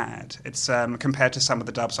isn't bad. It's compared to some of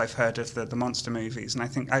the dubs I've heard of the monster movies. And I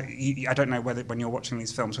think, I don't know whether when you're watching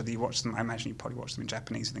these films, whether you watch them, I imagine you probably watch them in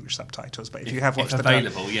Japanese and English subtitles, but if you have watched the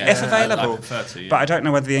available, dub, if available, I prefer to, but I don't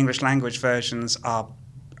know whether the English language versions are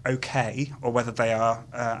okay, or whether they are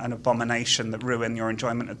an abomination that ruin your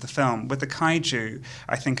enjoyment of the film. With the kaiju,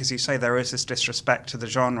 I think, as you say, there is this disrespect to the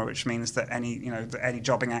genre, which means that any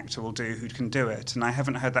jobbing actor will do who can do it. And I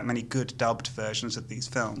haven't heard that many good dubbed versions of these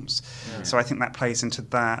films. Yeah. So I think that plays into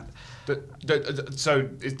that. So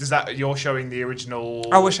does that you're showing the original?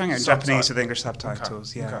 Oh, we're showing it in Japanese with English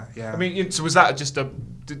subtitles. Okay. Yeah. I mean, so was that just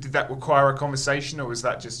did that require a conversation, or was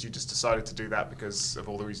that just you just decided to do that because of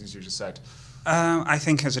all the reasons you just said? I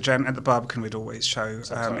think as a general at the Barbican we'd always show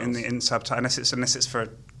in subtitles unless it's for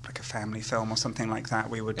like a family film or something like that.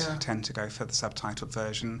 We would tend to go for the subtitled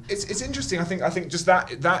version. It's interesting. I think just that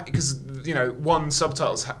because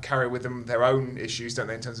subtitles carry with them their own issues, don't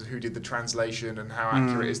they, in terms of who did the translation and how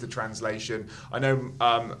accurate is the translation. I know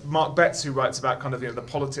Mark Betts, who writes about kind of the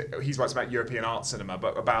politics. He writes about European art cinema,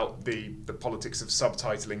 but about the politics of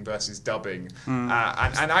subtitling versus dubbing.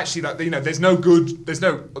 And actually that there's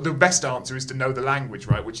the best answer is to know the language,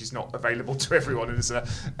 right, which is not available to everyone, and it's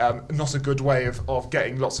not a good way of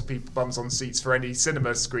getting lots of people bums on seats for any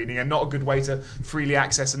cinema screening, and not a good way to freely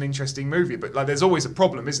access an interesting movie. But there's always a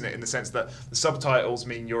problem, isn't it, in the sense that the subtitles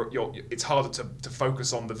mean it's harder to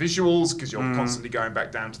focus on the visuals because you're constantly going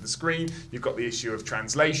back down to the screen. You've got the issue of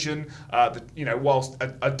translation. Whilst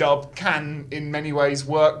a dub can in many ways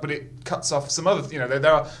work, but it cuts off some other.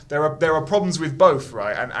 There are problems with both,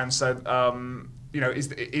 right? And so.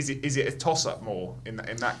 is it a toss-up more in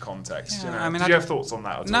that context? Yeah, Did you have thoughts on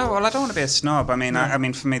that at all? No, well, I don't want to be a snob. I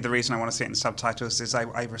mean, for me, the reason I want to see it in subtitles is I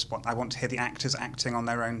want to hear the actors acting on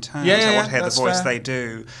their own terms. I want to hear the voice they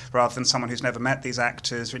do, rather than someone who's never met these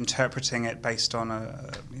actors interpreting it based on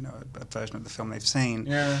a version of the film they've seen.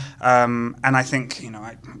 Yeah. And I think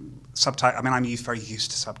I'm very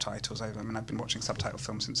used to subtitles. I've been watching subtitle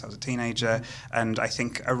films since I was a teenager, and I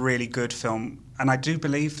think a really good film, and I do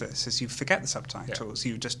believe this, is you forget the subtitles.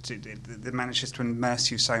 Yeah. It manages to immerse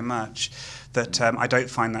you so much that I don't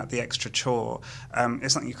find that the extra chore.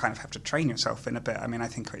 It's something you kind of have to train yourself in a bit. I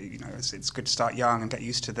think it's good to start young and get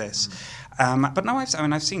used to this. But no,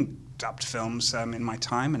 I've seen dubbed films in my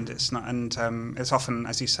time, and it's not, and it's often,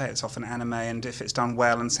 as you say, it's often anime, and if it's done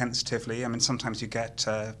well and sensitively, sometimes you get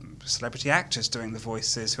celebrity actors doing the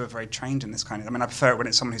voices who are very trained in this kind of. I prefer it when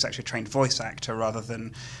it's someone who's actually a trained voice actor rather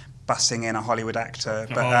than bussing in a Hollywood actor.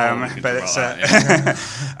 But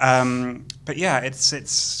yeah, it's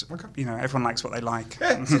okay. Everyone likes what they like.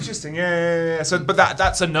 Yeah, it's interesting. Yeah. So, but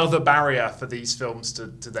that's another barrier for these films to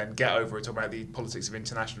then get over. It's about the politics of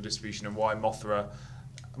international distribution and why Mothra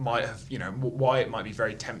might have, why it might be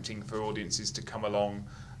very tempting for audiences to come along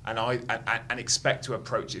and expect to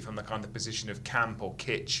approach it from the kind of position of camp or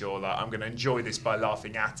kitsch, or like, I'm going to enjoy this by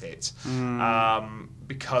laughing at it,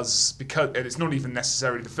 because and it's not even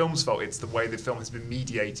necessarily the film's fault. It's the way the film has been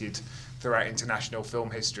mediated throughout international film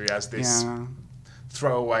history as this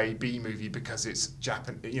throwaway B movie because it's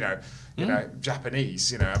Japanese.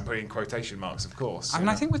 I'm putting in quotation marks, of course.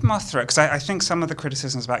 I think with Mothra, because I think some of the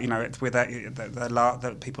criticisms about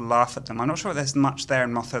that people laugh at them. I'm not sure there's much there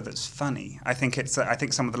in Mothra that's funny. I think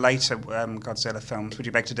some of the later Godzilla films. Would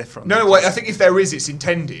you beg to differ on that? No, I think if there is, it's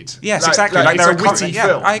intended. Yes, exactly. Like it's a witty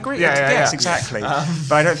film. I agree. Yes, exactly.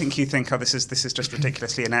 But I don't think you think, this is just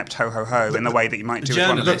ridiculously inept ho ho ho in the way that you might do with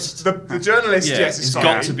one of the journalist. Yes, it's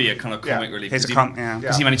got to be a kind of comic relief.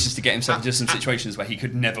 Because he manages to get himself into some situations where he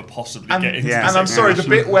could never possibly get into. And I'm sorry, the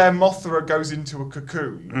bit where Mothra goes into a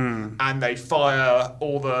cocoon and they fire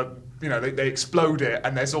all the, they explode it,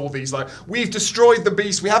 and there's all these we've destroyed the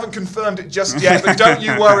beast, we haven't confirmed it just yet, but don't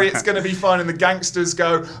you worry, it's going to be fine. And the gangsters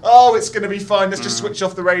go, oh, it's going to be fine, let's just switch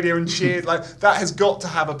off the radio and cheer. That has got to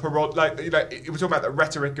have a parod. We're talking about the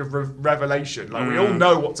rhetoric of revelation. We all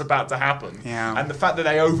know what's about to happen, and the fact that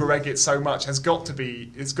they over-egg it so much it's got to be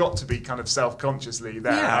kind of self-consciously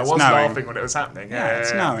there. I was laughing when it was happening.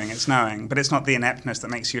 It's knowing, but it's not the ineptness that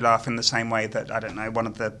makes you laugh in the same way that, I don't know,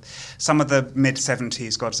 some of the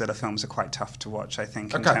mid-70s Godzilla films are quite tough to watch, I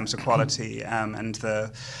think, in terms of quality and the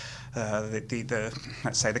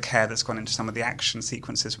let's say the care that's gone into some of the action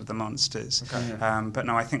sequences with the monsters. But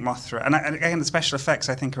no, I think Mothra, and again the special effects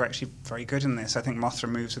I think are actually very good in this. I think Mothra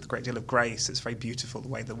moves with a great deal of grace. It's very beautiful the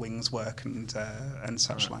way the wings work and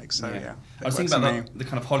such like. So I was thinking about the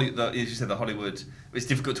kind of Hollywood. As you said, the Hollywood. It's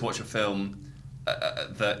difficult to watch a film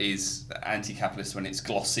that is anti-capitalist when it's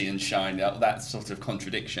glossy and shiny, that sort of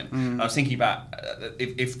contradiction. I was thinking about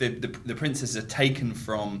if the princesses are taken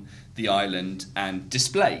from the island and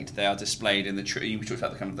displayed, they are displayed in we talked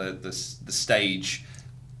about the kind of the stage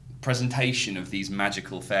presentation of these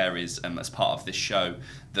magical fairies as part of this show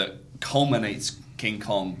that culminates King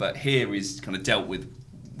Kong, but here is kind of dealt with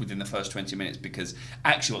within the first 20 minutes, because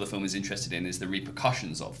actually what the film is interested in is the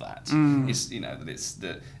repercussions of that.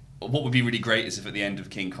 What would be really great is if at the end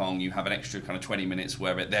of King Kong you have an extra kind of 20 minutes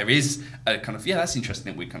where there is a kind of, that's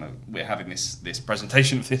interesting that we're having this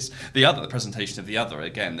presentation of the presentation of the other,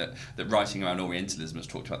 again, that writing around Orientalism has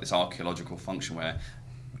talked about this archaeological function where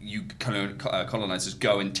you colonizers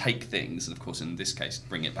go and take things, and of course in this case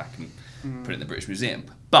bring it back and put it in the British Museum.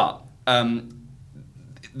 But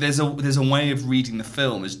there's a way of reading the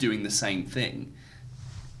film as doing the same thing,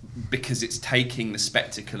 because it's taking the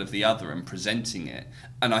spectacle of the other and presenting it.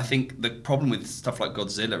 And I think the problem with stuff like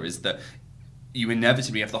Godzilla is that you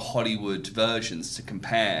inevitably have the Hollywood versions to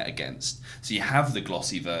compare against. So you have the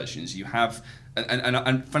glossy versions, you have...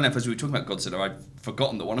 And funny enough, as we were talking about Godzilla, I'd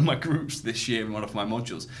forgotten that one of my groups this year in one of my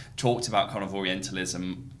modules talked about kind of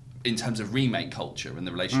Orientalism in terms of remake culture and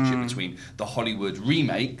the relationship between the Hollywood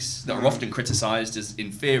remakes that are often criticised as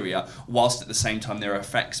inferior, whilst at the same time there are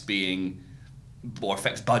effects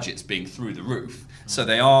budgets being through the roof. So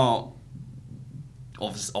they are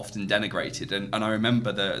often denigrated. And I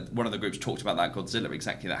remember one of the groups talked about that Godzilla,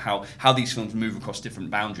 exactly that, how these films move across different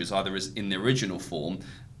boundaries, either as in the original form,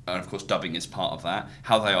 and of course dubbing is part of that,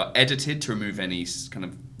 how they are edited to remove any kind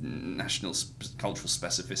of national cultural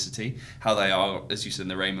specificity, how they are, as you said in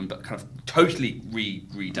the Raymond, but kind of totally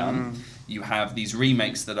redone. You have these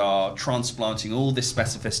remakes that are transplanting all this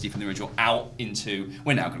specificity from the original out into,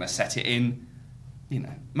 we're now going to set it in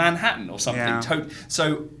Manhattan or something. Yeah.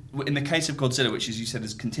 So in the case of Godzilla, which, as you said,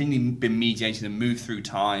 has continually been mediated and moved through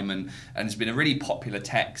time and has been a really popular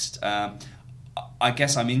text, I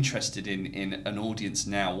guess I'm interested in an audience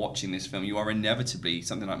now watching this film. You are inevitably,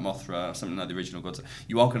 something like Mothra, something like the original Godzilla,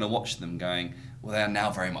 you are going to watch them going, well, they are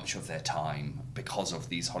now very much of their time because of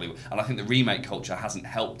these Hollywood. And I think the remake culture hasn't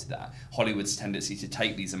helped that. Hollywood's tendency to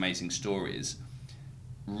take these amazing stories,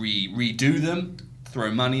 redo them,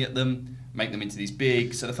 throw money at them, make them into these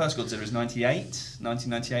big. So the first Godzilla is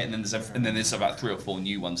 1998, and then there's about 3 or 4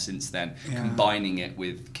 new ones since then, combining it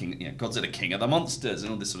with Godzilla, King of the Monsters,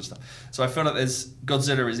 and all this sort of stuff. So I feel like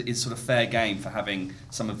Godzilla is sort of fair game for having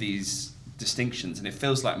some of these distinctions, and it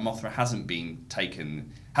feels like Mothra hasn't been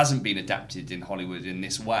adapted in Hollywood in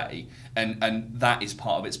this way, and that is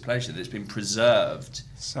part of its pleasure, that it's been preserved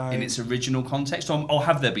in its original context, or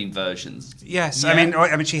have there been versions? Yes, yeah.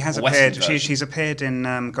 I mean, she has appeared. She's appeared in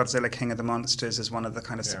Godzilla, King of the Monsters as one of the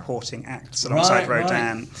kind of supporting acts alongside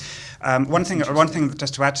Rodan. One thing,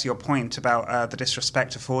 just to add to your point about the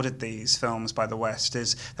disrespect afforded these films by the West,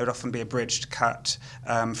 is there would often be a bridged cut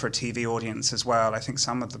for a TV audience as well. I think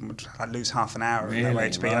some of them would lose half an hour in their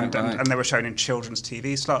way to be, and they were shown in children's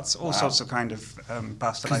TV slots, all sorts of kind of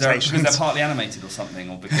bastardization. Because they're partly animated or something,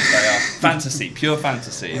 or because they are fantasy, pure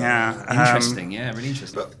fantasy. Yeah, interesting. Really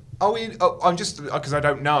interesting. But are we? I'm just because I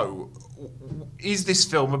don't know. Is this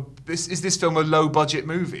film a low budget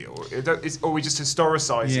movie, or are we just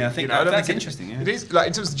historicising? Yeah, I think that's interesting. Yeah. It is, like,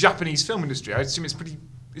 in terms of the Japanese film industry, I assume it's pretty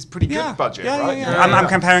good budget, right? Yeah. I'm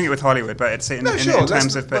comparing it with Hollywood, but it's in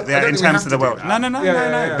terms of the world.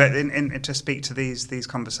 No. But in to speak to these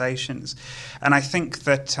conversations, and I think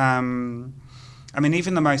that.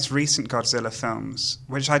 Even the most recent Godzilla films,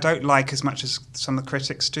 which I don't like as much as some of the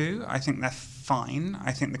critics do, I think they're fine.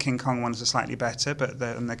 I think the King Kong ones are slightly better, but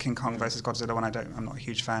the King Kong versus Godzilla one I'm not a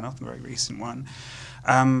huge fan of, the very recent one.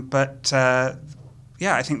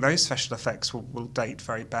 I think those special effects will date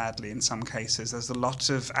very badly in some cases. There's a lot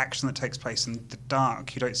of action that takes place in the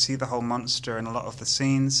dark. You don't see the whole monster in a lot of the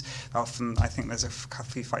scenes. Often, I think there's a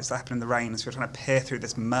few fights that happen in the rain, so you're trying to peer through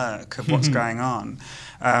this murk of what's going on.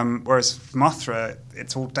 Whereas Mothra,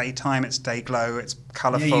 it's all daytime, it's day glow, it's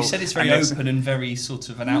colourful. Yeah, you said it's very open and very sort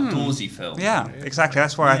of an outdoorsy film. Yeah, exactly.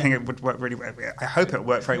 That's why I think it would work really well. I hope it would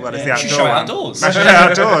work very well as the outdoor. Show outdoors. I should show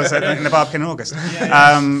outdoors in the Barbican in August.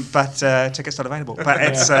 But tickets not available. But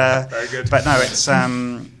it's very good. But no, it's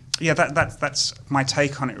that's my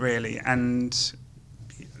take on it really. And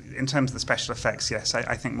in terms of the special effects, yes,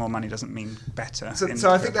 I think more money doesn't mean better. So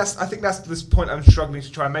I think that's this point I'm struggling to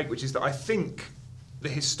try and make, which is that I think the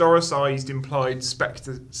historicised implied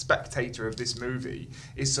spectator of this movie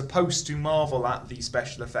is supposed to marvel at the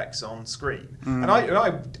special effects on screen, and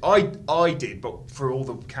I did, but for all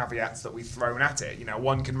the caveats that we've thrown at it,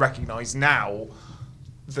 one can recognise now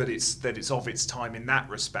that it's of its time in that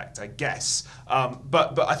respect, I guess.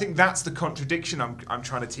 But I think that's the contradiction I'm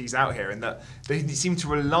trying to tease out here, in that they seem to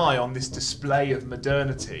rely on this display of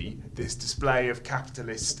modernity, this display of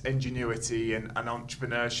capitalist ingenuity and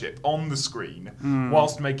entrepreneurship on the screen,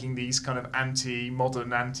 whilst making these kind of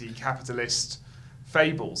anti-modern, anti-capitalist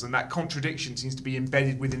fables. And that contradiction seems to be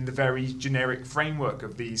embedded within the very generic framework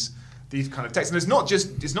of these kind of texts, and it's not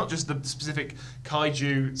just the specific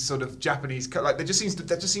kaiju sort of Japanese, like there just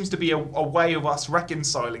seems to be a way of us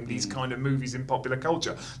reconciling these kind of movies in popular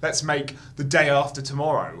culture. Let's make The Day After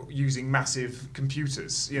Tomorrow using massive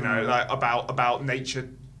computers, like about nature,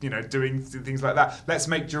 doing things like that. Let's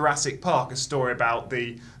make Jurassic Park a story about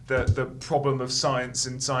the problem of science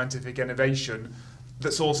and scientific innovation.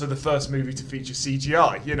 That's also the first movie to feature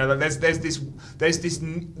CGI. There's this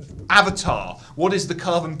Avatar. What is the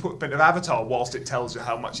carbon footprint of Avatar? Whilst it tells you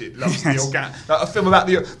how much it loves the organic, a film about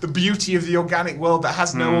the beauty of the organic world that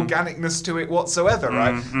has no organicness to it whatsoever,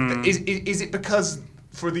 right? Is it because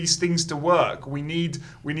for these things to work, we need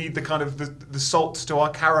the kind of the salt to our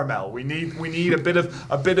caramel. We need a bit of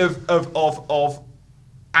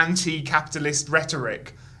anti-capitalist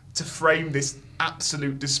rhetoric to frame this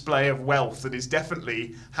absolute display of wealth that is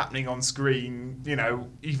definitely happening on screen,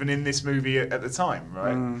 even in this movie at the time,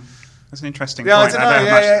 right? That's an interesting point. So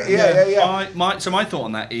my thought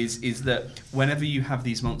on that is that whenever you have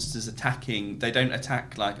these monsters attacking, they don't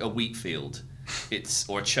attack like a wheat field.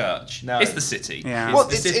 Or a church. No. It's the city. Yeah. Well,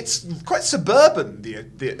 it's quite suburban.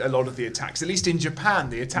 A lot of the attacks, at least in Japan,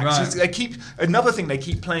 the attacks. Right. Another thing they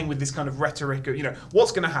keep playing with this kind of rhetoric of,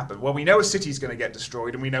 what's going to happen? Well, we know a city's going to get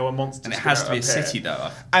destroyed, and we know a monster. And it has to be a city, though.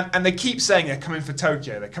 And they keep saying they're coming for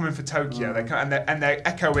Tokyo. They're coming for Tokyo. And they're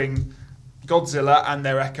echoing Godzilla, and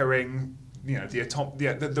they're echoing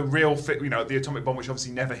the real the atomic bomb, which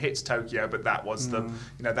obviously never hits Tokyo, but that was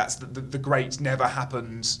that's the great never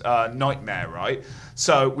happened nightmare, right?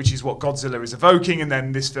 So, which is what Godzilla is evoking, and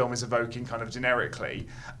then this film is evoking kind of generically,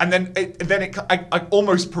 and then I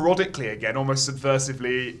almost parodically again, almost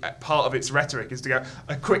subversively, part of its rhetoric is to go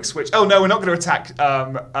a quick switch. Oh no, we're not going to attack.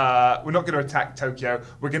 We're not going to attack Tokyo.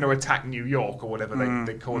 We're going to attack New York, or whatever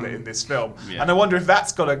they call it in this film. Yeah. And I wonder if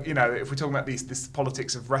that's got if we're talking about this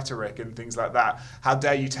politics of rhetoric and things like that, how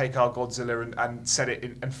dare you take our Godzilla and set it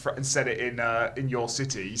in your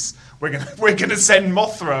cities? We're gonna send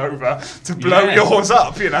Mothra over to blow yours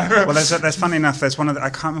up, Well, there's funny enough. There's one of I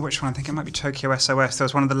can't remember which one. I think it might be Tokyo SOS. There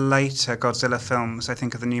was one of the later Godzilla films, I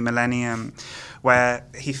think, of the new millennium, where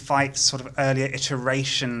he fights sort of earlier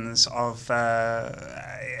iterations of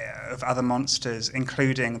other monsters,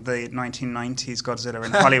 including the 1990s Godzilla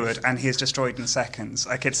in Hollywood, and he is destroyed in seconds.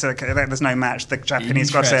 Like there's no match. The Japanese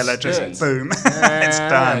Godzilla just boom, it's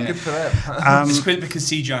done. Good for them. It's great because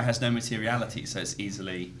CGI has no materiality, so it's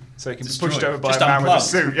easily. So he can be destroyed. pushed over by a man with a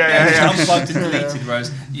suit. Unplugged and deleted,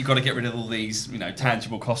 whereas you've got to get rid of all these,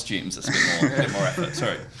 tangible costumes. That's a bit more effort.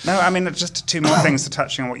 Sorry. No, I mean, just two more things to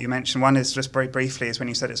touching on what you mentioned. One is just very briefly, is when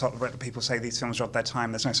you said it's people say these films are of their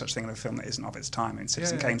time. There's no such thing in a film that isn't of its time. And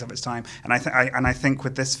Citizen Kane's of its time. And I think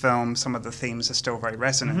with this film, some of the themes are still very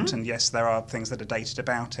resonant. Mm-hmm. And yes, there are things that are dated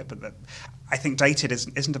about it, but I think dated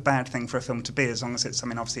isn't a bad thing for a film to be, as long as it's. I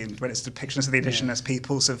mean, obviously, when it's depictions of the indigenous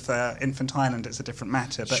peoples of Infant Island, it's a different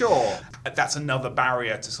matter. But sure. That's another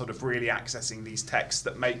barrier to sort of really accessing these texts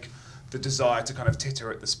that make the desire to kind of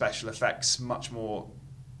titter at the special effects much more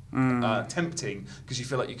tempting, because you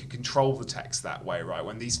feel like you can control the text that way, right?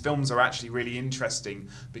 When these films are actually really interesting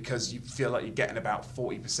because you feel like you're getting about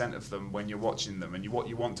 40% of them when you're watching them, and what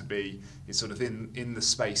you want to be is sort of in the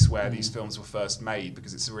space where these films were first made,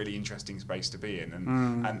 because it's a really interesting space to be in,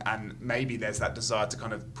 and maybe there's that desire to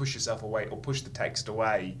kind of push yourself away or push the text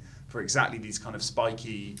away for exactly these kind of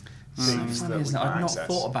spiky things that we can I've access. not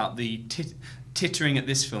thought about the tittering at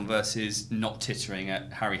this film versus not tittering at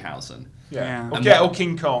Harryhausen. Or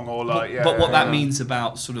King Kong, or what that means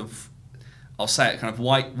about sort of, I'll say it, kind of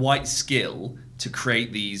white skill to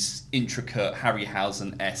create these intricate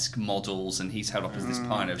Harryhausen-esque models, and he's held up as this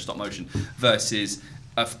pioneer of stop motion, versus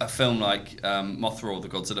a film like Mothra or the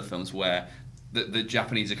Godzilla films, where the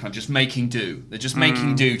Japanese are kind of just making do. They're just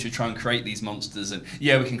making do to try and create these monsters, and we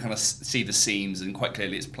can kind of see the seams, and quite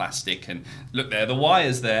clearly it's plastic, and look there, the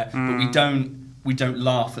wire's there, but we don't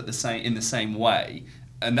laugh in the same way,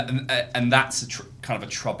 and that's kind of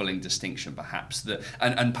a troubling distinction, perhaps,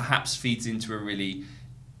 and perhaps feeds into a really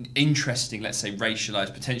interesting, let's say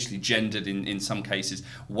racialized, potentially gendered in some cases,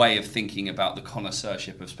 way of thinking about the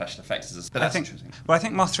connoisseurship of special effects. But that's interesting. Well, I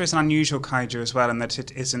think Mothra is an unusual kaiju as well, in that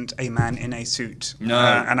it isn't a man in a suit. No.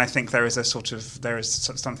 And I think there is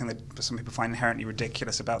something that some people find inherently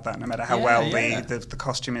ridiculous about that, no matter how the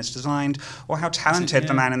costume is designed, or how talented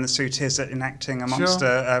the man in the suit is at enacting a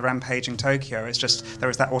monster rampaging Tokyo. It's just there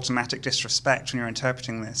is that automatic disrespect when you're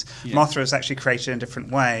interpreting this. Mothra is actually created in a different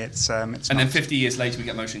way. And then 50 years later we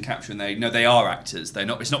get motion capture, and they are actors. They're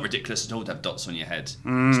not. It's not ridiculous at all to have dots on your head. It's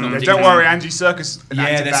not don't worry, Andy Serkis.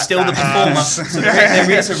 They're still the performer. So there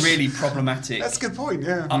is a really problematic. That's a good point.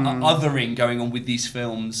 Yeah, othering going on with these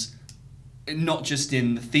films. Not just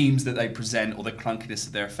in the themes that they present or the clunkiness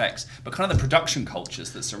of their effects, but kind of the production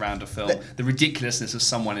cultures that surround a film, the ridiculousness of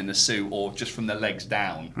someone in a suit or just from their legs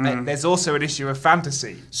down. There's also an issue of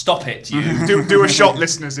fantasy. Stop it, you. do a shot,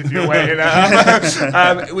 listeners, if you're waiting.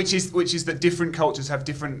 Which is that different cultures have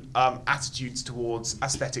different attitudes towards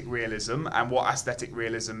aesthetic realism, and what aesthetic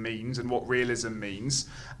realism means and what realism means.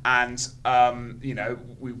 And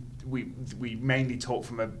we mainly talk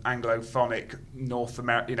from an Anglophonic North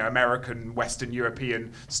American, Western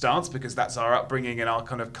European stance, because that's our upbringing and our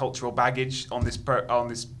kind of cultural baggage on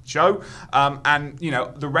this show. And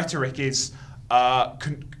the rhetoric is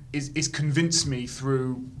convince me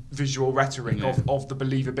through visual rhetoric of the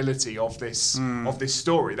believability of this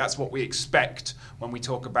story. That's what we expect when we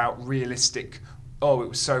talk about realistic. Oh, it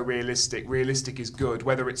was so realistic. Realistic is good.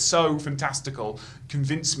 Whether it's so fantastical,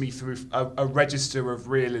 convince me through a register of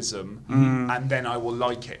realism, and then I will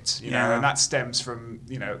like it. You know, and that stems from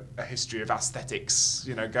a history of aesthetics.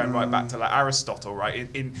 Going right back to like Aristotle, right?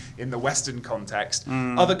 In the Western context,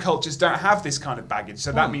 other cultures don't have this kind of baggage.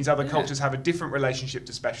 So that means other cultures have a different relationship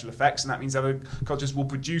to special effects, and that means other cultures will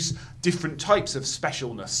produce different types of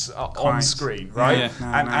specialness on screen, right?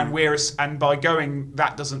 And by going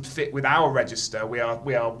that doesn't fit with our register. We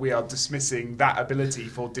are dismissing that ability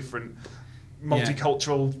for different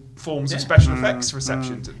multicultural forms of special effects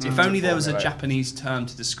reception. If only there was a Japanese term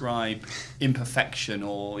to describe imperfection,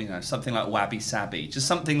 or something like wabi-sabi, just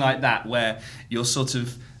something like that, where you're sort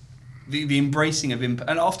of the embracing of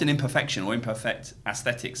and often imperfection or imperfect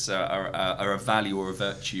aesthetics are a value or a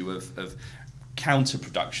virtue of counter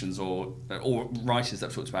productions or writers that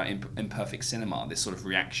have talked about imperfect cinema, this sort of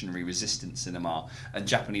reactionary resistant cinema, and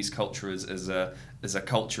Japanese culture as a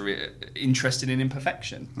culture interested in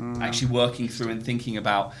imperfection, actually working through and thinking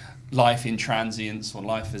about life in transience, or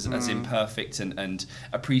life as imperfect, and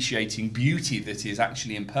appreciating beauty that is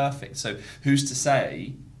actually imperfect. So who's to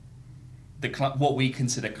say what we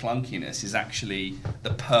consider clunkiness is actually the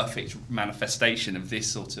perfect manifestation of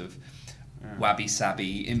this sort of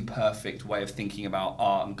wabi-sabi, imperfect way of thinking about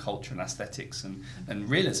art and culture and aesthetics, and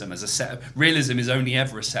realism as a set of... Realism is only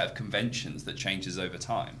ever a set of conventions that changes over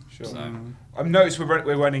time. Sure. So, I've noticed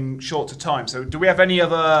we're running short of time, so do we have any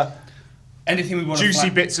other anything we want juicy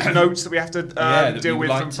bits of notes that we have to deal with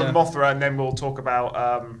from Mothra, and then we'll talk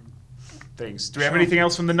about things. Do we have anything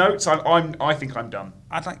else from the notes? I think I'm done.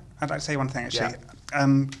 I'd like to say one thing, actually.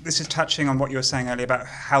 This is touching on what you were saying earlier about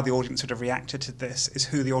how the audience would have reacted to this, is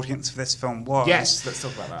who the audience of this film was. Yes, let's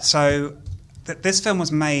talk about that. So this film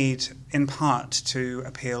was made in part to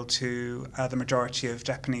appeal to the majority of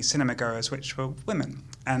Japanese cinema goers, which were women.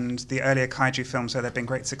 And the earlier kaiju films, where there have been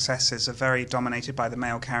great successes, are very dominated by the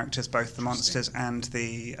male characters, both the monsters and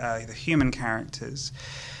the human characters.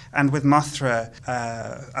 And with Mothra,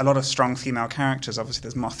 a lot of strong female characters. Obviously,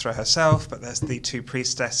 there's Mothra herself, but there's the two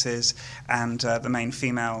priestesses and the main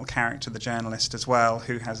female character, the journalist, as well,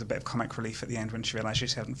 who has a bit of comic relief at the end when she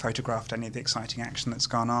realises she hadn't photographed any of the exciting action that's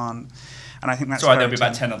gone on. And I think that's... Sorry, there'll be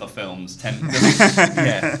about 10 other films. 10.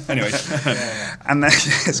 Anyway. And then,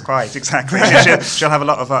 yes, quite, exactly. She'll have a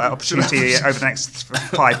lot of opportunity over the next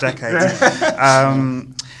 5 decades.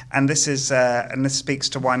 And this speaks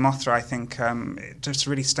to why Mothra, I think, it just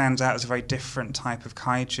really stands out as a very different type of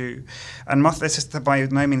kaiju. And this is by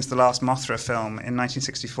no means the last Mothra film. In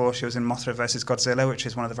 1964, she was in Mothra vs. Godzilla, which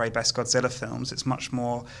is one of the very best Godzilla films. It's much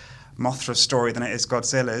more Mothra's story than it is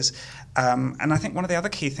Godzilla's. And I think one of the other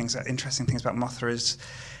key things, interesting things about Mothra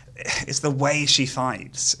is the way she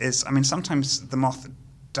fights. Sometimes the moth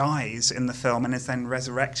dies in the film and is then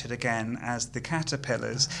resurrected again as the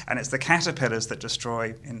caterpillars, and it's the caterpillars that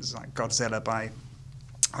destroy in like Godzilla by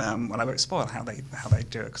I won't spoil how they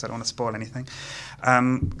do it because I don't want to spoil anything,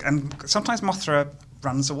 and sometimes Mothra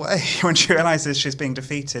runs away. When she realises she's being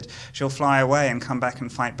defeated, she'll fly away and come back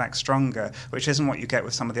and fight back stronger, which isn't what you get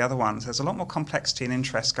with some of the other ones. There's a lot more complexity and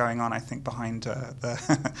interest going on, I think, behind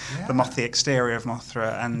the mothy exterior of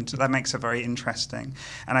Mothra, and that makes her very interesting.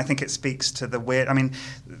 And I think it speaks to the weird... a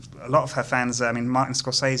lot of her fans... Martin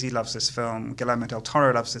Scorsese loves this film. Guillermo del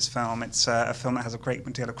Toro loves this film. It's a film that has a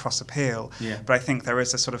great deal of cross-appeal. Yeah. But I think there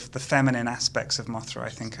is a sort of... The feminine aspects of Mothra, I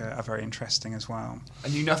think, are very interesting as well. I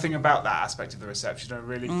knew nothing about that aspect of the reception.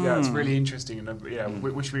 It's really interesting, and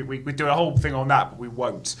we wish we'd do a whole thing on that, but we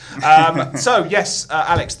won't. So yes,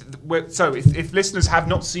 Alex. So if listeners have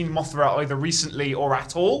not seen Mothra either recently or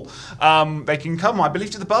at all, they can come, I believe,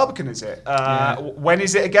 to the Barbican. Is it? When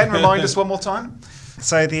is it again? Remind us one more time.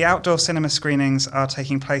 So the outdoor cinema screenings are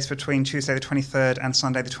taking place between Tuesday the 23rd and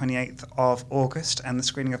Sunday the 28th of August, and the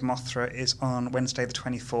screening of Mothra is on Wednesday the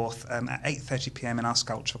 24th at 8:30 p.m. in our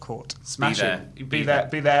Sculpture Court. Smash it! Be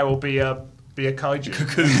there or be a kaiju.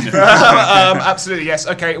 Cocoon. Absolutely, yes.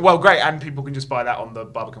 Okay, well, great. And people can just buy that on the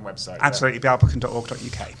Barbican website. Absolutely,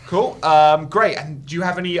 barbican.org.uk. Cool. Great. And do you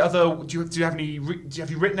have any other... have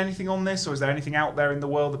you written anything on this, or is there anything out there in the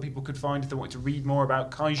world that people could find if they wanted to read more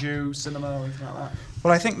about kaiju cinema or anything like that?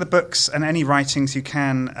 Well, I think the books and any writings you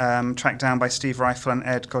can track down by Steve Reifel and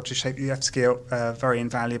Ed Godrzejewski are very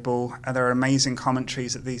invaluable. There are amazing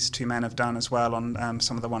commentaries that these two men have done as well on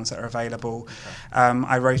some of the ones that are available. Okay.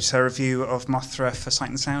 I wrote a review of Mothra for Sight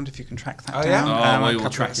and Sound, if you can track that down. We will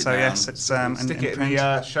track it down. So yes, it's stick it in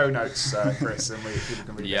the show notes, Chris, and people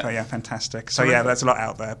can read it. So yeah, fantastic. So yeah, there's a lot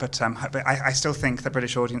out there, but I still think the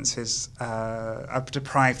British audiences are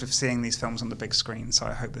deprived of seeing these films on the big screen. So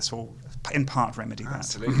I hope this will, in part, remedy that.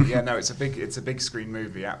 Absolutely, yeah. No, it's a big screen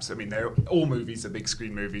movie. Absolutely. All movies are big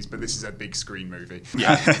screen movies, but this is a big screen movie.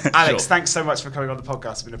 Yeah. Alex, thanks so much for coming on the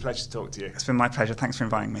podcast. It's been a pleasure to talk to you. It's been my pleasure. Thanks for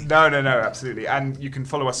inviting me. No, absolutely. And you can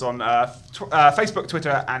follow us on Facebook,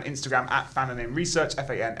 Twitter, and Instagram at Fananim Research,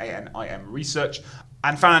 FANANIM Research.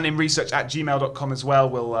 And faninresearch@gmail.com as well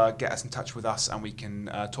will get us in touch with us, and we can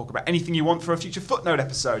talk about anything you want for a future Footnote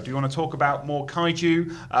episode. Do you want to talk about more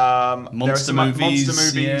kaiju? Monster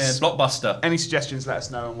movies, yeah, blockbuster. Any suggestions, let us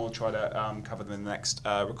know, and we'll try to cover them in the next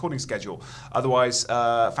recording schedule. Otherwise,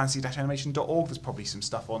 fantasy-animation.org, there's probably some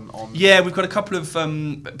stuff on... Yeah, we've got a couple of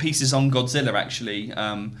pieces on Godzilla, actually.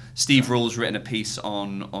 Steve Rule's written a piece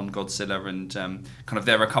on Godzilla, and kind of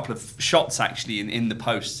there are a couple of shots, actually, in the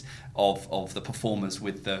post of the performers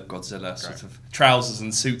with the Godzilla sort of trousers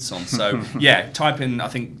and suits on. So yeah, type in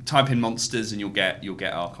monsters and you'll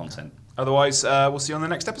get our content. Otherwise, we'll see you on the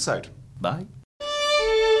next episode. Bye.